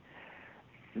 because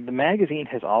the magazine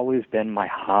has always been my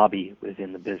hobby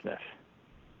within the business.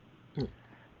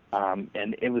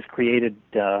 And it was created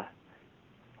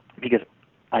because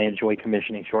I enjoy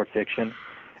commissioning short fiction,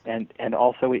 and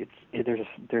also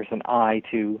there's an eye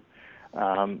to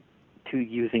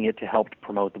using it to help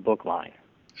promote the book line.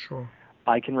 Sure.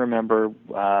 I can remember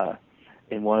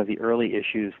in one of the early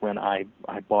issues when I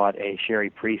bought a Sherry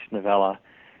Priest novella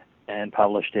and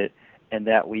published it, and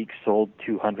that week sold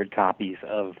 200 copies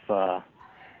of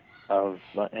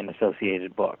an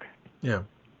associated book. Yeah.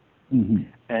 Mm-hmm.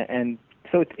 And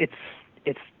so it's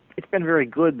been very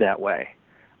good that way.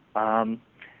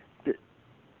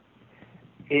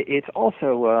 It's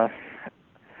also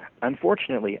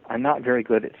unfortunately I'm not very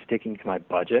good at sticking to my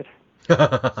budget.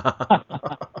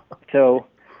 So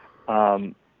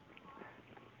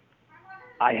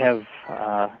I have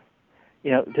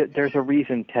there's a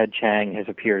reason Ted Chiang has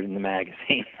appeared in the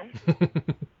magazine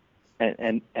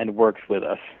and works with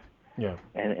us. Yeah.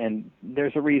 And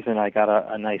there's a reason I got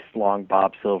a nice long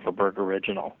Bob Silverberg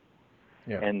original.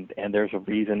 Yeah. And there's a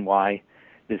reason why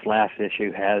this last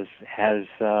issue has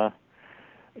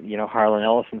Harlan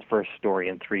Ellison's first story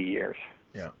in 3 years.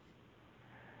 Yeah.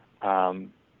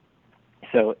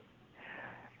 So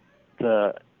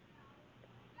the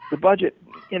budget,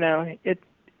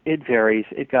 it varies.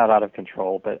 It got out of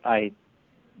control, but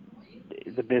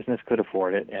the business could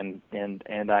afford it, and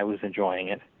I was enjoying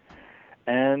it.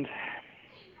 And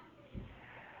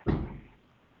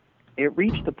it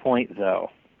reached the point,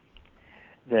 though,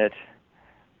 that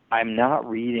I'm not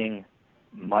reading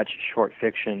much short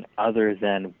fiction other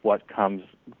than what comes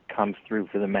through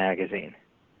for the magazine.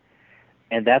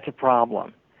 And that's a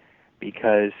problem,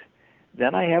 because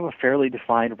then I have a fairly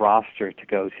defined roster to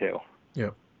go to.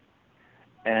 Yeah.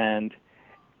 And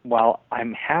while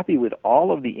I'm happy with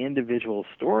all of the individual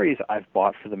stories I've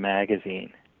bought for the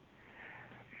magazine,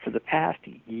 for the past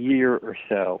year or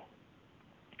so,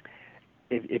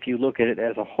 if you look at it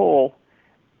as a whole,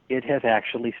 it has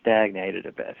actually stagnated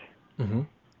a bit. Mm-hmm.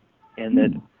 In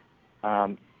that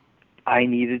I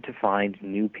needed to find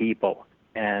new people,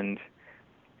 and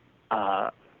I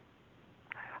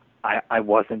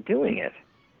wasn't doing it.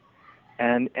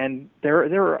 And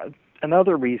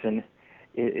another reason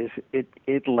is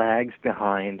it lags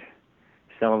behind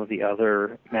some of the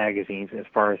other magazines as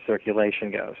far as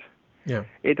circulation goes. Yeah.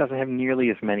 It doesn't have nearly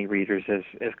as many readers as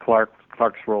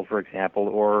Clark's World, for example,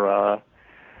 or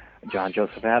John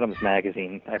Joseph Adams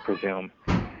magazine, I presume.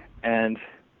 And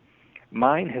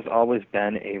mine has always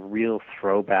been a real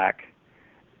throwback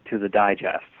to the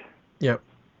digests. Yep.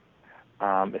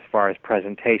 As far as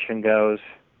presentation goes,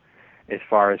 as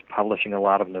far as publishing a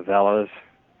lot of novellas.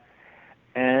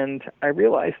 And I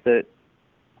realized that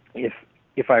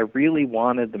if I really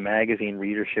wanted the magazine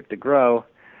readership to grow,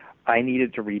 I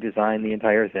needed to redesign the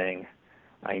entire thing.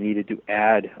 I needed to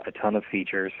add a ton of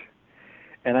features.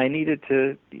 And I needed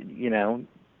to,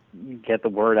 get the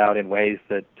word out in ways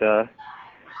that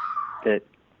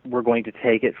we're going to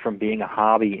take it from being a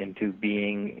hobby into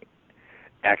being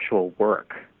actual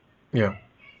work. Yeah.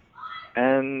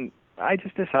 And I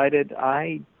just decided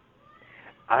I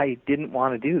didn't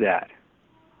want to do that.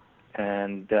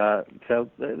 And so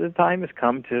the time has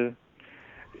come to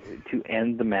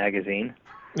end the magazine.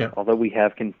 Yeah. Although we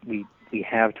have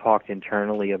talked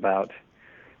internally about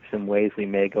some ways we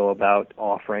may go about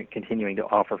continuing to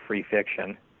offer free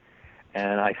fiction.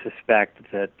 And I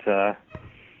suspect that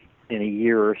in a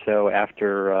year or so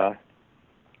after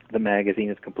the magazine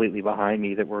is completely behind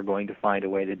me, that we're going to find a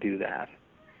way to do that.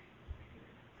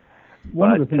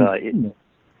 One of the things.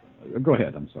 Go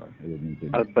ahead. I'm sorry. I didn't mean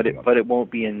to but it won't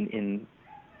be in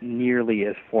nearly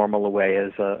as formal a way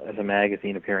as a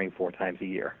magazine appearing 4 times a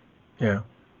year. Yeah.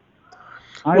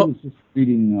 I was just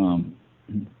reading.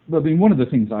 One of the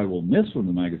things I will miss from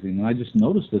the magazine, and I just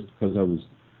noticed this because I was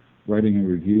writing a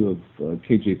review of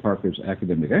K.J. Parker's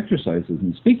Academic Exercises,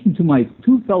 and speaking to my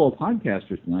 2 fellow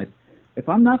podcasters tonight, if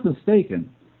I'm not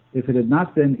mistaken, if it had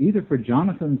not been either for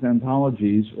Jonathan's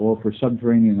anthologies or for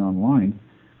Subterranean Online,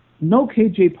 no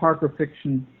K.J. Parker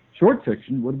short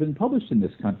fiction would have been published in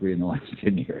this country in the last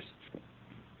 10 years.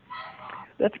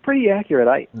 That's pretty accurate.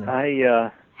 I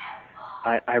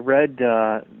read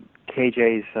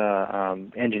KJ's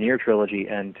Engineer trilogy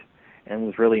and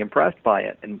was really impressed by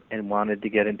it and wanted to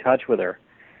get in touch with her.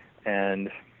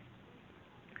 And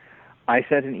I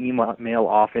sent an email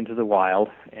off into the wild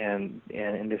and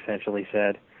essentially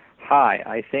said, "Hi,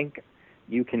 I think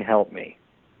you can help me."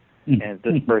 And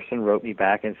this person wrote me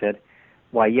back and said,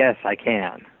 "Why, yes, I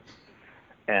can."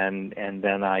 And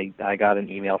then I got an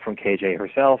email from KJ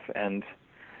herself, and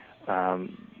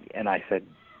I said,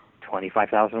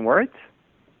 25,000 words?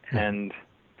 And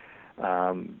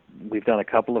we've done a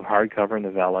couple of hardcover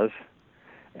novellas,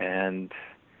 and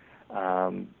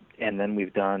then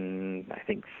we've done, I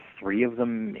think, 3 of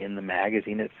them in the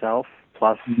magazine itself.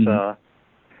 Plus,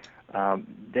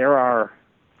 there are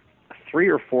 3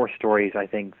 or 4 stories, I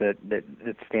think, that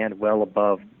stand well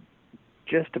above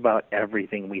just about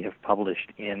everything we have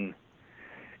published in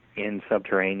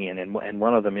Subterranean, and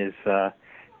one of them is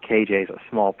KJ's A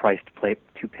Small Price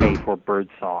to Pay for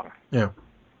Birdsong, Yeah.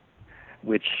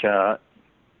 which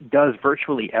does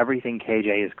virtually everything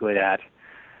KJ is good at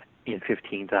in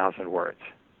 15,000 words.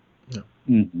 Yeah.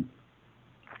 Mm-hmm.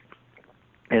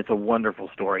 And it's a wonderful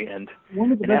story, and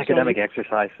One of the an best academic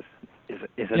exercise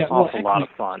is an awful lot of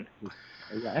fun.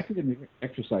 Yeah, academic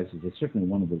exercises is certainly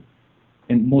one of the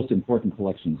most important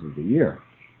collections of the year.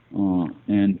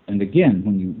 And again,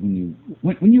 when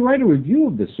you write a review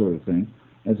of this sort of thing,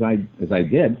 as I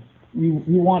did, you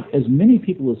want as many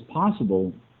people as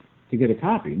possible to get a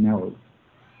copy. Now,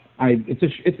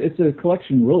 it's a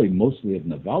collection really mostly of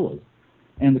novellas,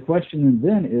 and the question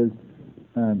then is,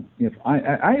 if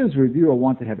I as a reviewer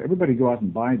want to have everybody go out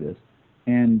and buy this,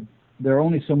 and there are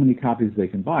only so many copies they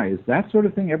can buy, is that sort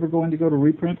of thing ever going to go to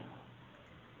reprint?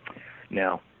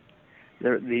 No.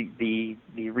 The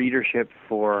readership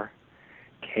for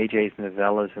KJ's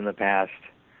novellas in the past,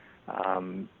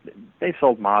 they've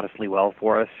sold modestly well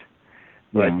for us,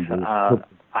 but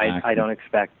I don't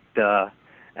expect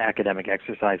academic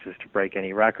exercises to break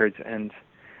any records. And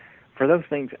for those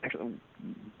things, actually,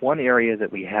 one area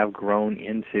that we have grown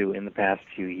into in the past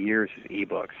few years is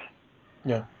ebooks.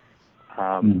 Yeah.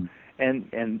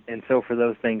 And so for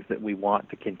those things that we want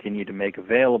to continue to make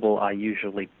available, I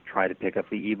usually try to pick up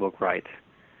the ebook rights.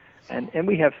 And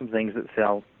we have some things that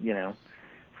sell,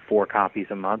 4 copies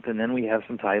a month, and then we have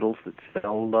some titles that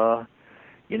sell,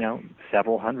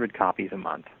 several hundred copies a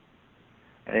month.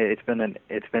 It's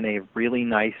been a really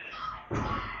nice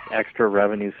extra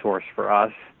revenue source for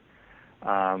us.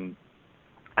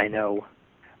 I know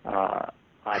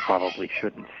I probably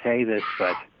shouldn't say this,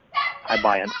 but I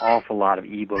buy an awful lot of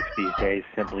ebooks these days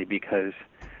simply because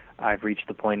I've reached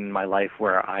the point in my life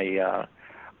where I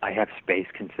have space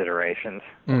considerations,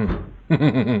 and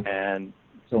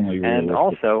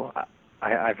also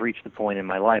I've reached the point in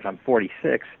my life. I'm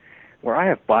 46, where I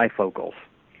have bifocals,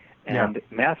 and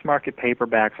mass market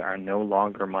paperbacks are no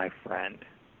longer my friend.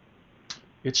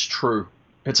 It's true.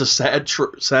 It's a sad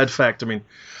fact. I mean,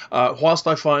 whilst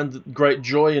I find great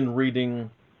joy in reading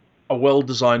a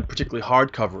well-designed, particularly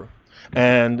hardcover,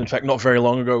 and in fact, not very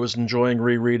long ago, I was enjoying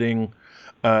rereading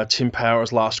Tim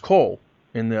Power's Last Call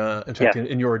in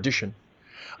your edition.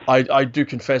 I do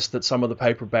confess that some of the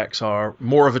paperbacks are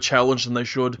more of a challenge than they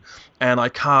should, and I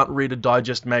can't read a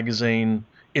digest magazine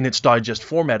in its digest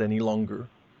format any longer.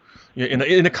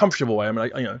 In a comfortable way. I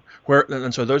mean,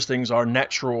 and so those things are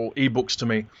natural ebooks to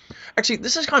me. Actually,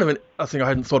 this is kind of a thing I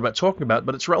hadn't thought about talking about,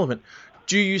 but it's relevant.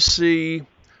 Do you see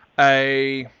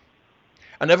an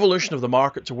evolution of the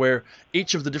market to where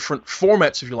each of the different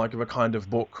formats, if you like, of a kind of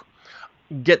book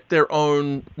get their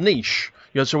own niche?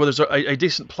 So where there's a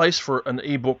decent place for an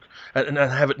ebook and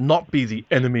have it not be the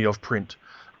enemy of print,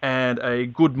 and a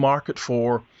good market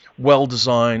for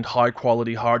well-designed,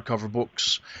 high-quality hardcover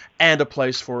books, and a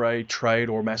place for a trade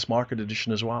or mass market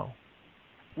edition as well.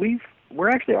 We're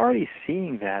actually already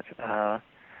seeing that.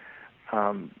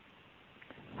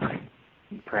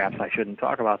 Perhaps I shouldn't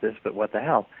talk about this, but what the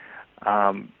hell?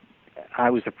 I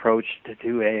was approached to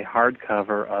do a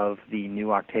hardcover of the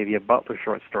new Octavia Butler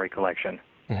short story collection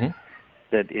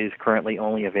that is currently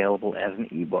only available as an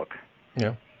ebook.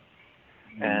 Yeah.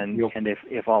 And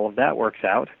if all of that works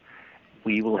out,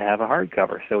 we will have a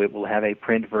hardcover. So it will have a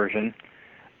print version,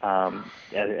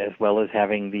 as well as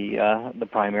having the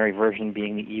primary version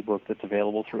being the ebook that's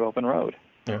available through Open Road.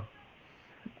 Yeah.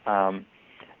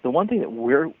 The one thing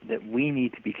that we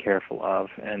need to be careful of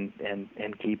and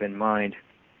keep in mind,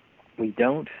 we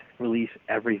don't release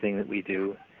everything that we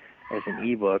do as an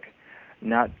ebook,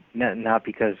 not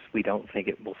because we don't think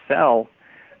it will sell,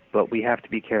 but we have to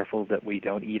be careful that we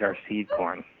don't eat our seed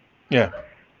corn. Yeah.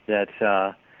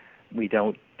 That we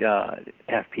don't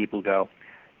have people go,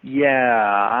 yeah,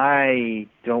 I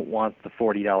don't want the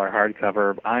 $40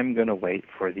 hardcover. I'm going to wait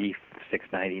for the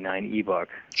 $6.99 ebook.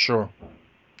 Sure.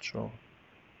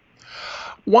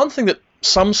 One thing that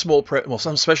some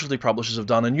some specialty publishers have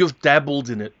done, and you've dabbled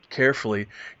in it carefully,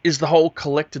 is the whole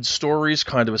collected stories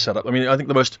kind of a setup. I mean, I think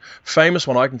the most famous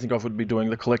one I can think of would be doing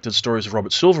the collected stories of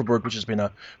Robert Silverberg, which has been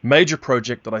a major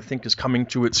project that I think is coming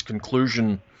to its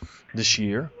conclusion this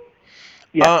year.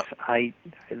 Yes, the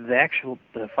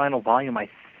final volume I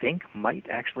think might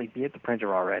actually be at the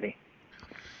printer already.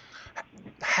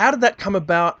 How did that come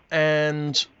about,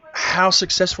 and how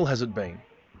successful has it been?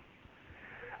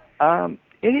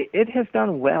 It has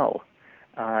done well.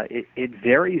 It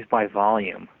varies by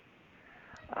volume,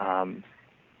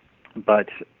 but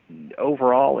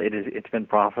overall it's been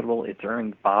profitable. It's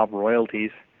earned Bob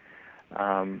royalties.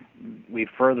 We've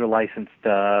further licensed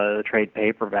trade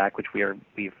paperback, which we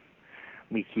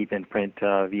keep in print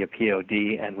via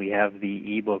POD, and we have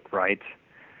the ebook rights.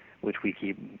 which we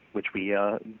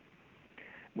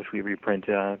reprint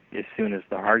as soon as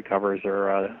the hardcovers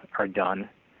are done.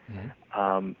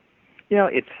 Mm-hmm.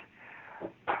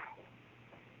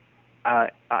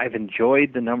 I've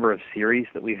enjoyed the number of series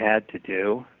that we've had to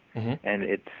do, Mm-hmm. and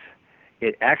it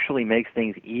actually makes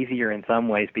things easier in some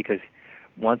ways, because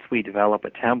once we develop a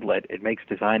template, it makes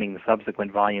designing the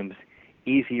subsequent volumes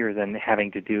easier than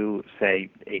having to do, say,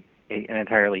 an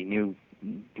entirely new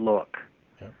look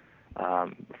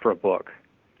for a book.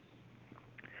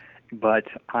 But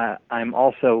I'm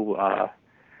also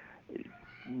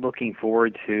looking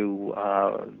forward to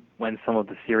when some of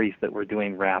the series that we're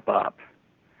doing wrap up,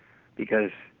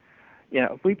 because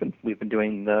we've been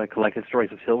doing the collected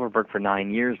stories of Silverberg for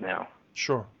 9 years now.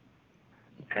 Sure.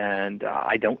 And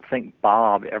I don't think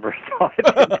Bob ever thought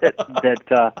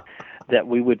that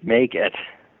we would make it.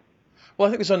 Well,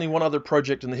 I think there's only one other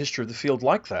project in the history of the field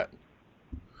like that.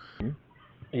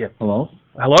 Yeah. Hello?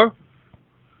 Hello?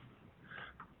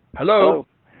 Hello?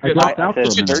 I dropped out for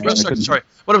a said, minute. Sorry.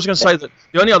 What I was going to say, that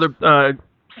the only other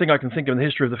thing I can think of in the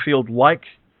history of the field like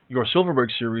your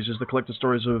Silverberg series is the collected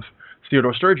stories of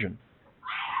Theodore Sturgeon.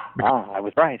 I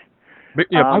was right. But,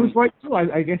 yeah. I was right too.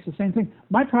 I guess the same thing.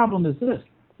 My problem is this: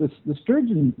 the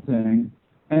Sturgeon thing,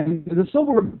 and the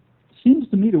Silverberg seems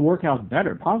to me to work out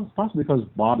better, possibly because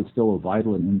Bob is still a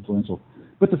vital and influential.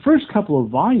 But the first couple of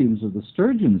volumes of the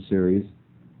Sturgeon series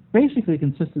basically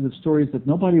consisted of stories that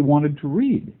nobody wanted to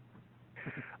read.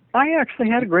 I actually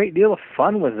had a great deal of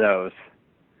fun with those.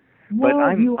 Well, but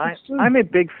I'm a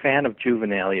big fan of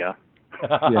Juvenilia.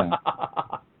 Yeah.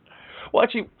 Well,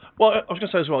 actually, I was going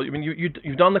to say as well. I mean,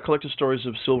 you've done the collected stories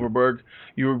of Silverberg.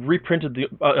 You reprinted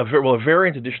a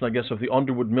variant edition, I guess, of the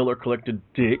Underwood Miller collected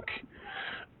Dick.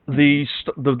 The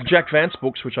Jack Vance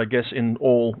books, which I guess, in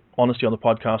all honesty, on the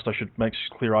podcast, I should make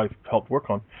clear I've helped work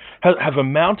on, have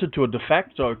amounted to a de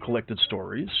facto collected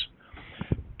stories.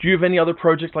 Do you have any other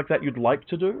project like that you'd like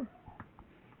to do?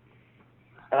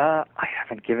 I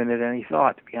haven't given it any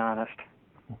thought, to be honest.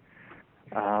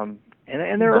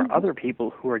 And there are other people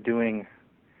who are doing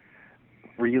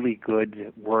really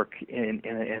good work in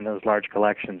those large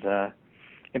collections.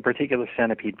 In particular,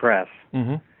 Centipede Press.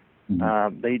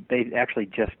 Mm-hmm. They actually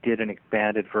just did an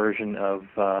expanded version of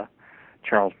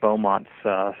Charles Beaumont's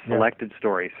selected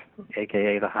stories,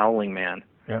 aka The Howling Man.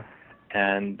 Yeah.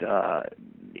 And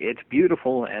it's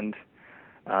beautiful, and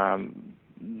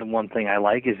the one thing I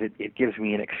like is it gives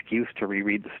me an excuse to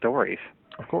reread the stories.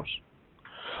 Of course.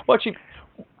 Well, actually,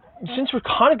 since we're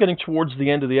kind of getting towards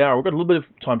the end of the hour, we've got a little bit of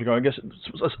time to go. I guess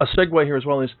a segue here as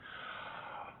well is,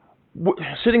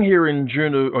 sitting here in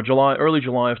early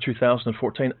July of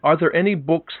 2014, are there any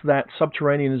books that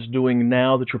Subterranean is doing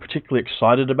now that you're particularly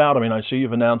excited about? I mean, I see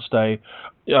you've announced a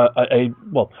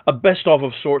best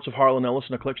of sorts of Harlan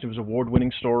Ellison, a collection of his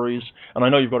award-winning stories, and I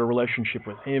know you've got a relationship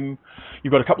with him.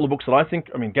 You've got a couple of books that I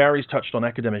think, Gary's touched on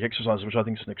Academic Exercises, which I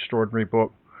think is an extraordinary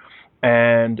book,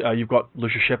 and you've got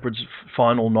Lucia Shepard's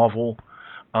final novel.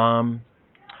 How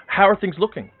are things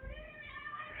looking?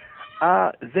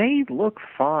 They look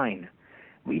fine.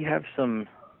 We have some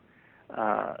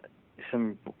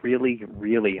really,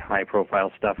 really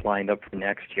high-profile stuff lined up for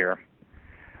next year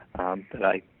that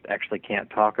I actually can't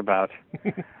talk about,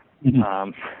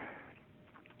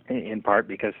 in part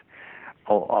because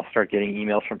I'll start getting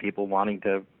emails from people wanting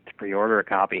to pre-order a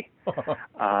copy.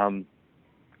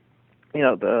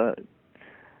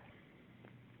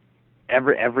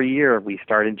 Every year we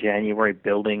start in January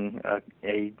building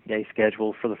a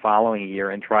schedule for the following year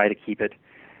and try to keep it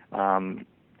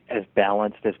as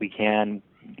balanced as we can,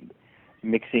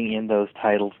 mixing in those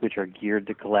titles which are geared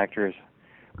to collectors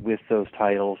with those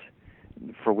titles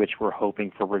for which we're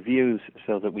hoping for reviews,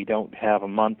 so that we don't have a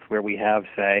month where we have,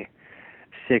 say,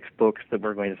 6 books that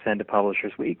we're going to send to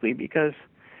Publishers Weekly, because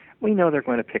we know they're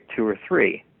going to pick 2 or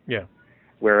 3. Yeah.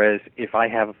 Whereas if I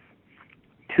have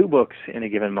 2 books in a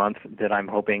given month that I'm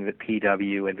hoping that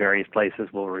PW and various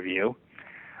places will review,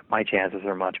 my chances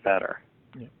are much better.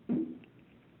 Yeah.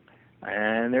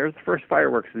 And there's the first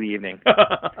fireworks of the evening.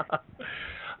 Let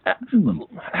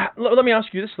me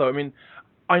ask you this, though. I mean,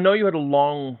 I know you had a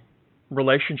long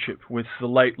relationship with the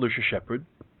late Lucia Shepard,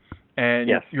 and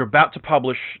yes. You're about to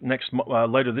publish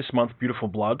later this month, Beautiful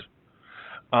Blood.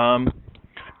 Do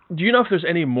you know if there's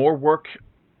any more work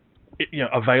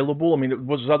available? I mean,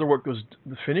 was his other work was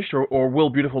finished, or will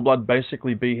Beautiful Blood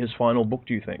basically be his final book,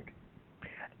 do you think?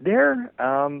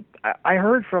 I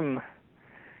heard from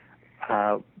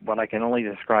what I can only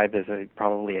describe as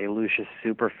probably a Lucius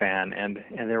super fan, and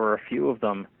there were a few of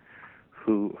them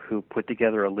who put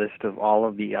together a list of all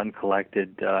of the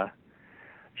uncollected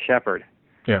Shepard.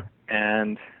 Yeah.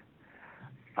 And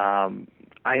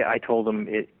I told them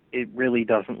it really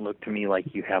doesn't look to me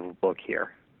like you have a book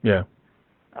here. Yeah.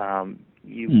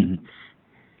 You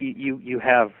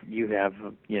have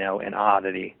an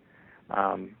oddity.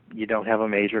 You don't have a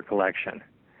major collection.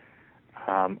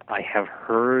 I have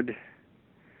heard,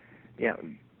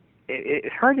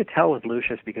 it's hard to tell with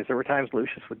Lucius, because there were times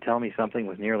Lucius would tell me something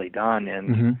was nearly done,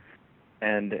 and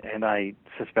I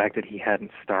suspected he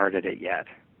hadn't started it yet.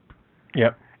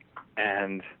 Yep.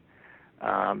 And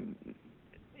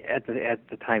at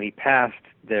the time he passed,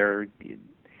 there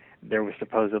was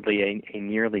supposedly a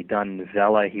nearly done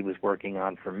novella he was working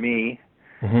on for me.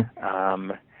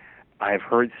 I've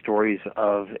heard stories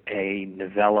of a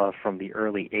novella from the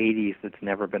early 80s that's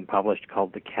never been published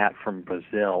called The Cat from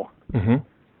Brazil. And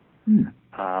then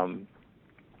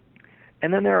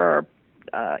there are,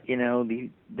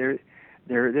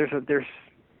 there's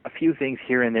a few things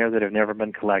here and there that have never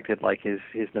been collected, like his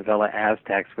novella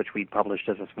Aztecs, which we published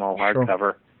as a small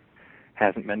hardcover,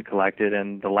 hasn't been collected,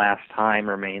 and The Last Time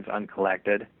remains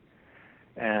uncollected.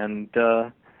 And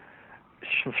some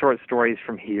short stories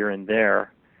from here and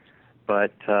there.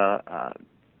 But I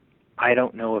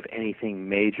don't know of anything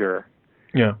major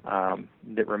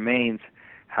that remains.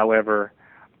 However,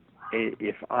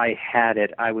 if I had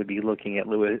it, I would be looking at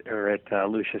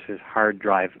Lucius's hard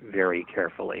drive very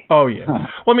carefully. Oh, yeah.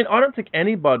 Well, I mean, I don't think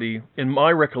anybody, in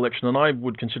my recollection, and I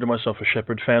would consider myself a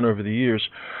Shepherd fan over the years,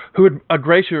 who had a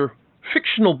greater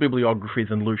fictional bibliography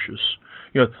than Lucius.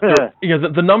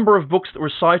 The number of books that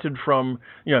were cited from,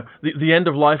 the End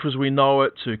of Life as We Know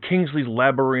It, to Kingsley's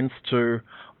Labyrinth, to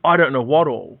I don't know what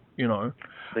all, The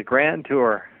Grand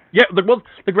Tour. Yeah, the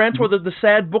Grand Tour, the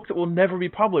sad book that will never be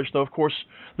published, though, of course,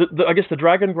 I guess the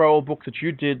Dragon Growl book that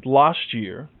you did last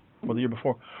year, or the year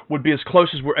before, would be as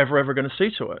close as we're ever going to see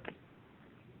to it.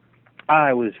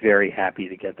 I was very happy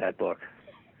to get that book.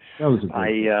 That was a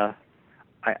good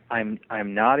I'm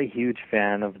not a huge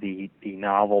fan of the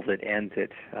novel that ends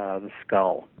it, The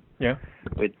Skull. Yeah.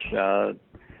 Which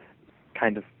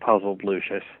kind of puzzled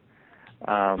Lucius.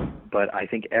 But I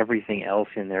think everything else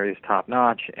in there is top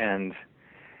notch, and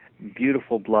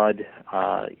Beautiful Blood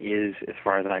is, as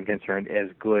far as I'm concerned,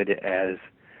 as good as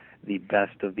the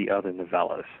best of the other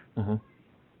novellas.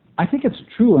 I think it's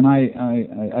true, and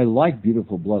I like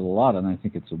Beautiful Blood a lot, and I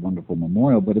think it's a wonderful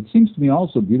memorial, but it seems to me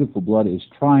also Beautiful Blood is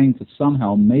trying to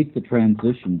somehow make the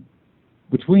transition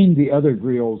between the other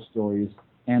Griot stories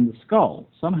and The Skull.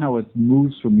 Somehow it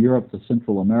moves from Europe to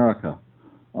Central America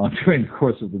during the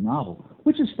course of the novel,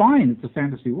 which is fine. It's a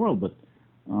fantasy world, but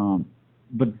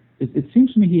it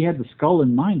seems to me he had The Skull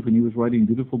in mind when he was writing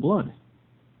Beautiful Blood.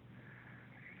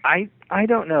 I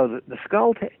don't know. The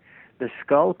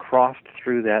Skull crossed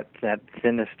through that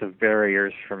thinnest of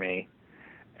barriers for me,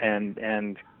 and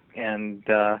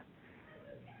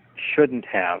shouldn't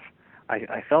have.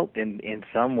 I felt in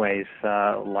some ways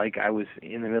like I was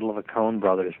in the middle of a Coen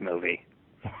Brothers movie.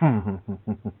 That's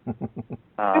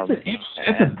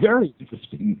a very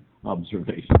interesting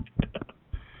observation.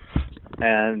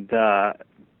 And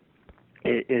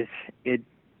it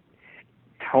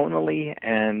tonally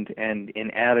and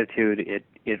in attitude,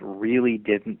 it really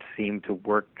didn't seem to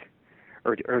work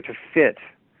or to fit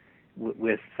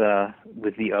with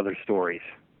the other stories.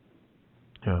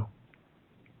 Yeah.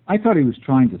 I thought he was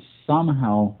trying to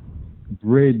somehow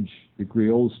bridge the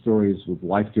Griot stories with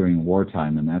life during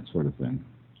wartime and that sort of thing.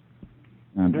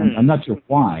 And I'm not sure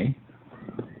why,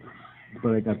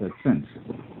 but I got that sense.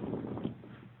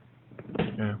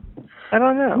 Yeah. I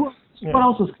don't know. What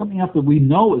else is coming up that we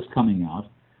know is coming out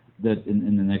that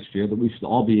in the next year that we should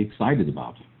all be excited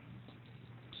about?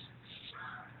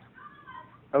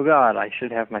 Oh God, I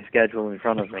should have my schedule in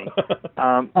front of me.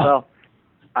 Well,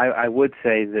 I would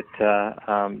say that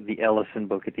the Ellison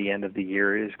book at the end of the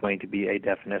year is going to be a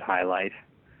definite highlight.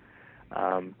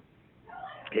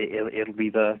 It'll be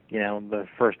the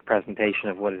first presentation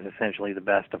of what is essentially the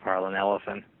best of Harlan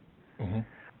Ellison.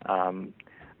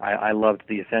 I loved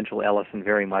the essential Ellison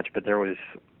very much, but there was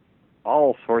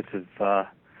all sorts of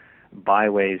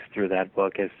byways through that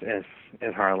book as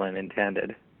Harlan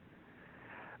intended.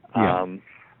 Yeah.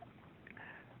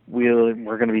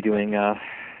 We're going to be doing a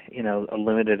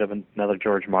limited of another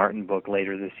George Martin book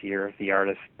later this year if the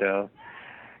artist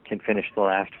can finish the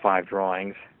last 5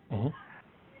 drawings.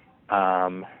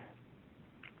 I'm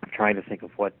trying to think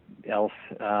of what else.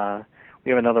 We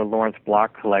have another Lawrence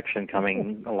Block collection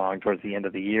coming along towards the end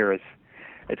of the year.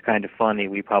 It's kind of funny.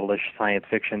 We publish science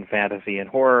fiction, fantasy, and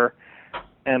horror,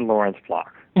 and Lawrence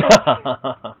Block.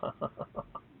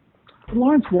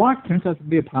 Lawrence Block turns out to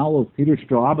be a pal of Peter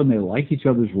Straub, and they like each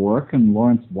other's work, and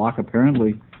Lawrence Block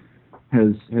apparently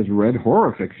has read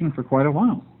horror fiction for quite a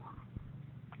while.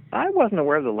 I wasn't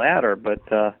aware of the latter, but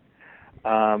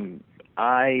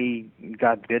I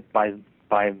got bit by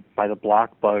the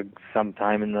block bug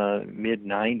sometime in the mid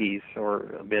 '90s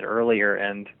or a bit earlier,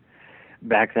 and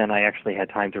back then I actually had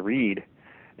time to read,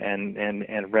 and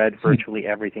read virtually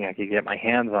everything I could get my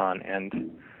hands on.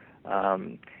 And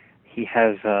he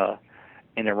has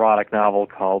an erotic novel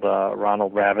called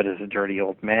Ronald Rabbit is a Dirty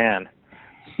Old Man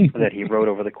that he wrote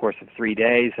over the course of 3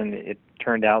 days, and it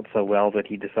turned out so well that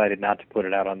he decided not to put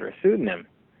it out under a pseudonym.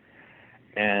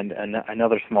 And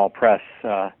another small press,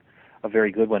 a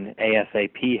very good one,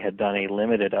 ASAP, had done a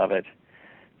limited of it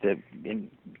that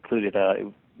included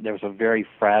there was a very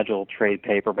fragile trade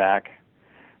paperback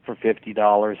for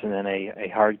 $50, and then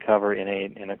a hardcover in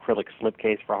an acrylic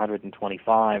slipcase for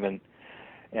 $125,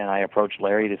 and I approached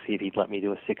Larry to see if he'd let me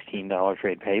do a $16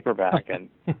 trade paperback, and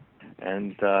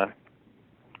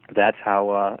that's how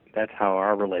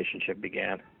our relationship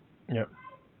began. Yep.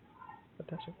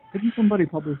 Fantastic. Didn't somebody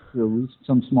publish,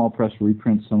 some small press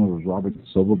reprint some of Robert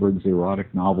Silverberg's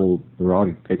erotic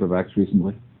paperbacks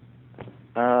recently?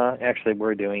 Actually,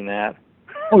 we're doing that.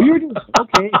 Oh, you're doing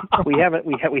okay. We haven't.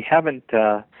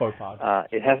 Faux pas.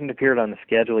 It hasn't appeared on the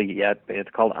schedule yet. But it's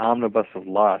called Omnibus of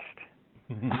Lust,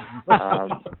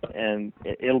 and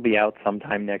it'll be out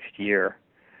sometime next year.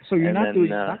 So you're not going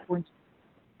to,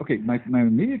 okay, my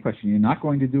immediate question: you're not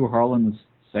going to do Harlan's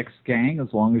Sex Gang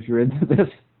as long as you're into this?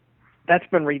 That's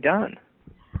been redone.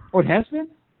 Oh, it has been?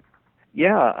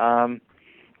 Yeah.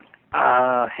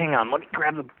 Hang on. Let me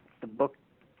grab the books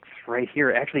right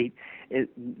here. Actually,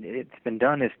 it's been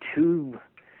done as two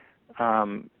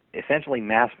essentially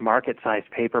mass market sized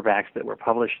paperbacks that were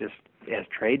published as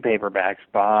trade paperbacks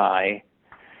by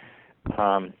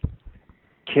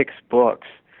Kix Books.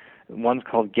 One's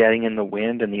called Getting in the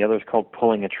Wind, and the other's called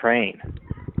Pulling a Train.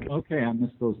 Okay, I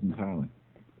missed those entirely.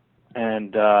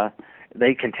 And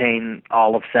they contain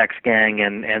all of Sex Gang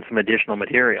and some additional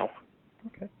material.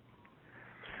 Okay.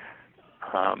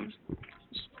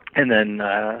 And then,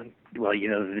 well, you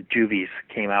know, the Juvies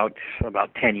came out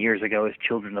about 10 years ago as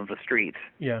Children of the Streets.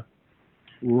 Yeah.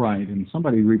 Right, and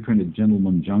somebody reprinted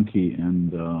Gentleman Junkie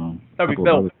and... That'd be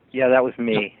Bill. Yeah, that was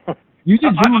me. You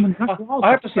did Gentleman Junkie also.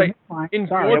 I have to say,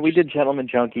 yeah, we did Gentleman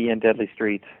Junkie and Deadly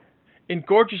Streets. In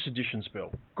gorgeous editions,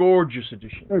 Bill. Gorgeous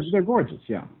editions. They're gorgeous,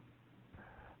 yeah.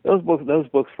 Those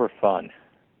books were fun.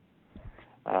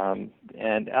 And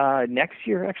next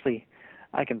year, actually,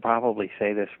 I can probably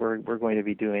say this: we're going to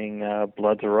be doing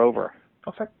Bloods Are Over.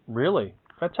 Oh, really?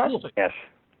 Fantastic. Yes.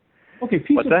 Okay,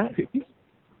 piece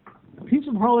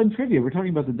of Harlan trivia. We're talking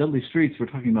about the Deadly Streets. We're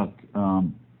talking about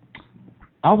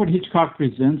Alfred Hitchcock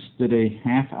Presents did a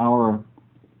half-hour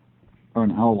or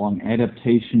an hour-long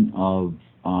adaptation of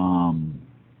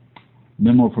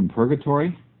Memo from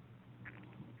Purgatory,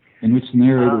 in which the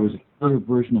narrator was a clear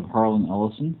version of Harlan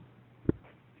Ellison.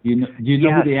 Do you know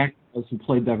who the actor was who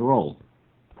played that role?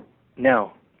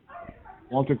 No.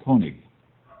 Walter Koenig.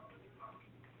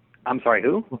 I'm sorry,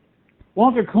 who?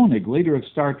 Walter Koenig, leader of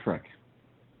Star Trek.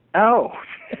 Oh.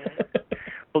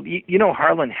 Well, you know,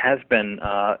 Harlan has been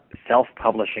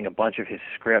self-publishing a bunch of his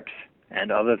scripts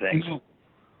and other things.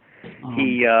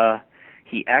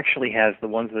 He actually has the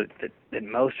ones that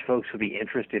most folks would be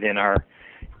interested in are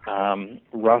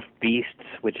Rough Beasts,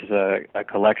 which is a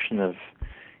collection of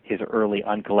his early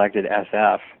uncollected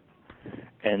SF,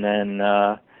 and then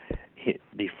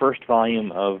the first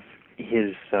volume of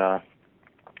his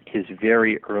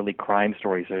very early crime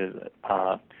stories is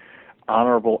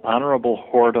Honorable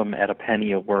Whoredom at a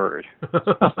Penny a Word.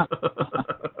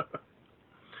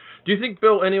 Do you think,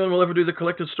 Bill, anyone will ever do the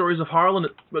collected stories of Harlan?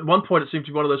 At one point, it seemed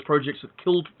to be one of those projects that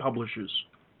killed publishers.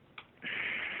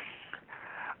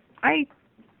 I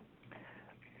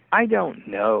don't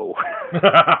know.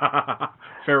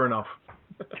 Fair enough.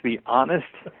 To be honest,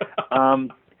 I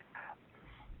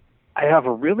have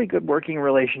a really good working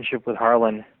relationship with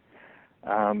Harlan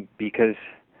because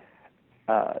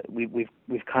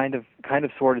we've kind of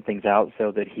sorted things out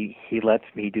so that he lets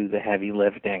me do the heavy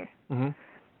lifting,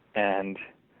 and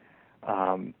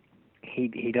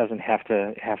he doesn't have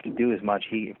to do as much.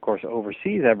 He of course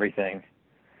oversees everything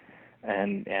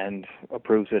and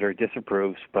approves it or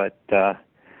disapproves, but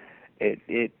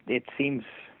it seems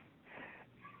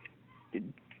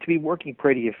to be working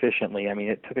pretty efficiently. I mean,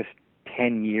 it took us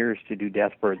 10 years to do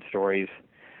Deathbird stories,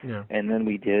 and then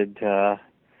we did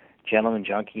Gentleman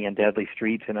Junkie and Deadly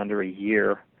Streets in under a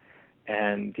year,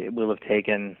 and it will have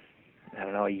taken, I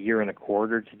don't know, a year and a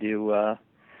quarter to do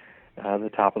The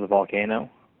Top of the Volcano.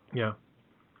 Yeah.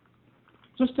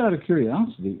 Just out of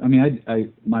curiosity, I mean,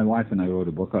 my wife and I wrote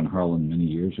a book on Harlan many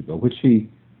years ago, which he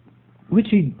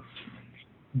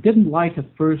didn't like at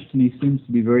first, and he seems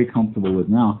to be very comfortable with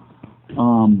now.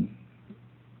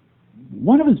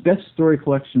 one of his best story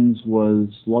collections was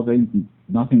Love Ain't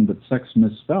Nothing But Sex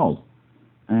Misspelled.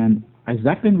 And has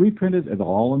that been reprinted at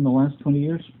all in the last 20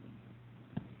 years?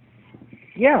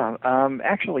 Yeah,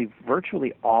 actually,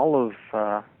 virtually all of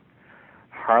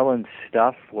Harlan's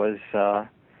stuff was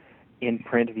in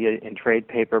print in trade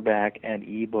paperback and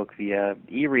ebook via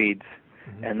e-reads,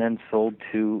 and then sold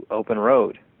to Open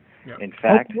Road. Yeah. In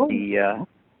fact, the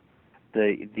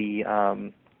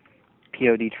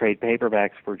POD trade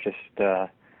paperbacks were just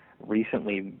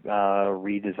recently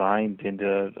redesigned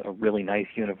into a really nice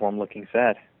uniform-looking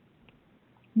set.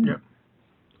 Yeah.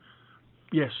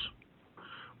 Yes.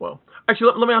 Well,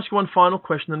 actually, let me ask you one final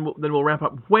question, then we'll wrap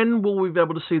up. When will we be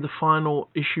able to see the final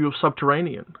issue of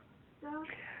Subterranean?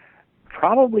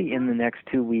 Probably in the next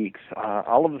 2 weeks.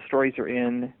 All of the stories are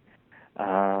in.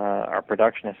 Our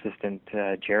production assistant,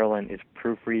 Geraldine, is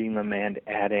proofreading them and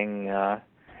adding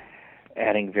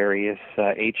various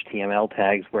HTML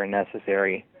tags where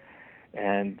necessary.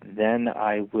 And then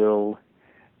I will,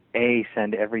 A,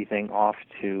 send everything off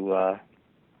to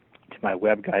my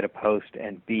web guy to post,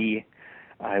 and B,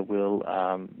 I will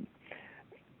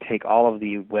take all of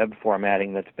the web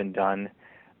formatting that's been done,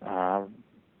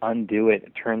 undo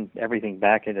it, turn everything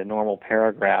back into normal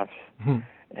paragraphs,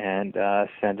 and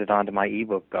send it on to my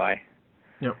ebook guy.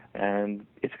 Yep. And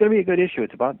it's going to be a good issue.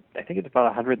 I think it's about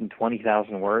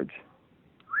 120,000 words.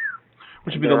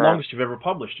 Which would be the longest you've ever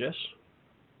published, yes?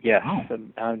 Yes.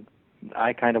 Wow.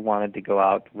 I kind of wanted to go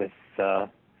out with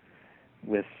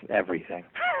everything.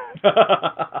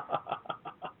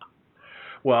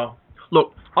 Well,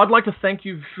 look, I'd like to thank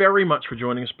you very much for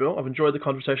joining us, Bill. I've enjoyed the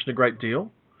conversation a great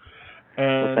deal.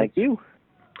 And, well, thank you.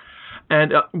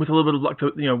 And with a little bit of luck,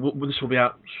 this will be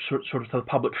out sort of to the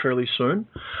public fairly soon.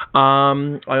 I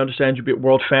understand you'll be at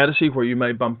World Fantasy, where you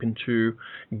may bump into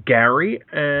Gary,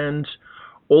 and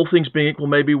all things being equal,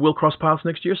 maybe we'll cross paths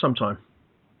next year sometime.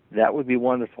 That would be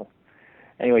wonderful.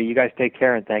 Anyway, you guys take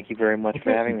care, and thank you very much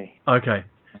for having me. Okay.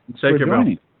 Thanks Take for care,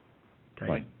 joining. Bill. Okay.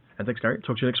 Bye. And thanks, Gary.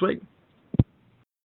 Talk to you next week.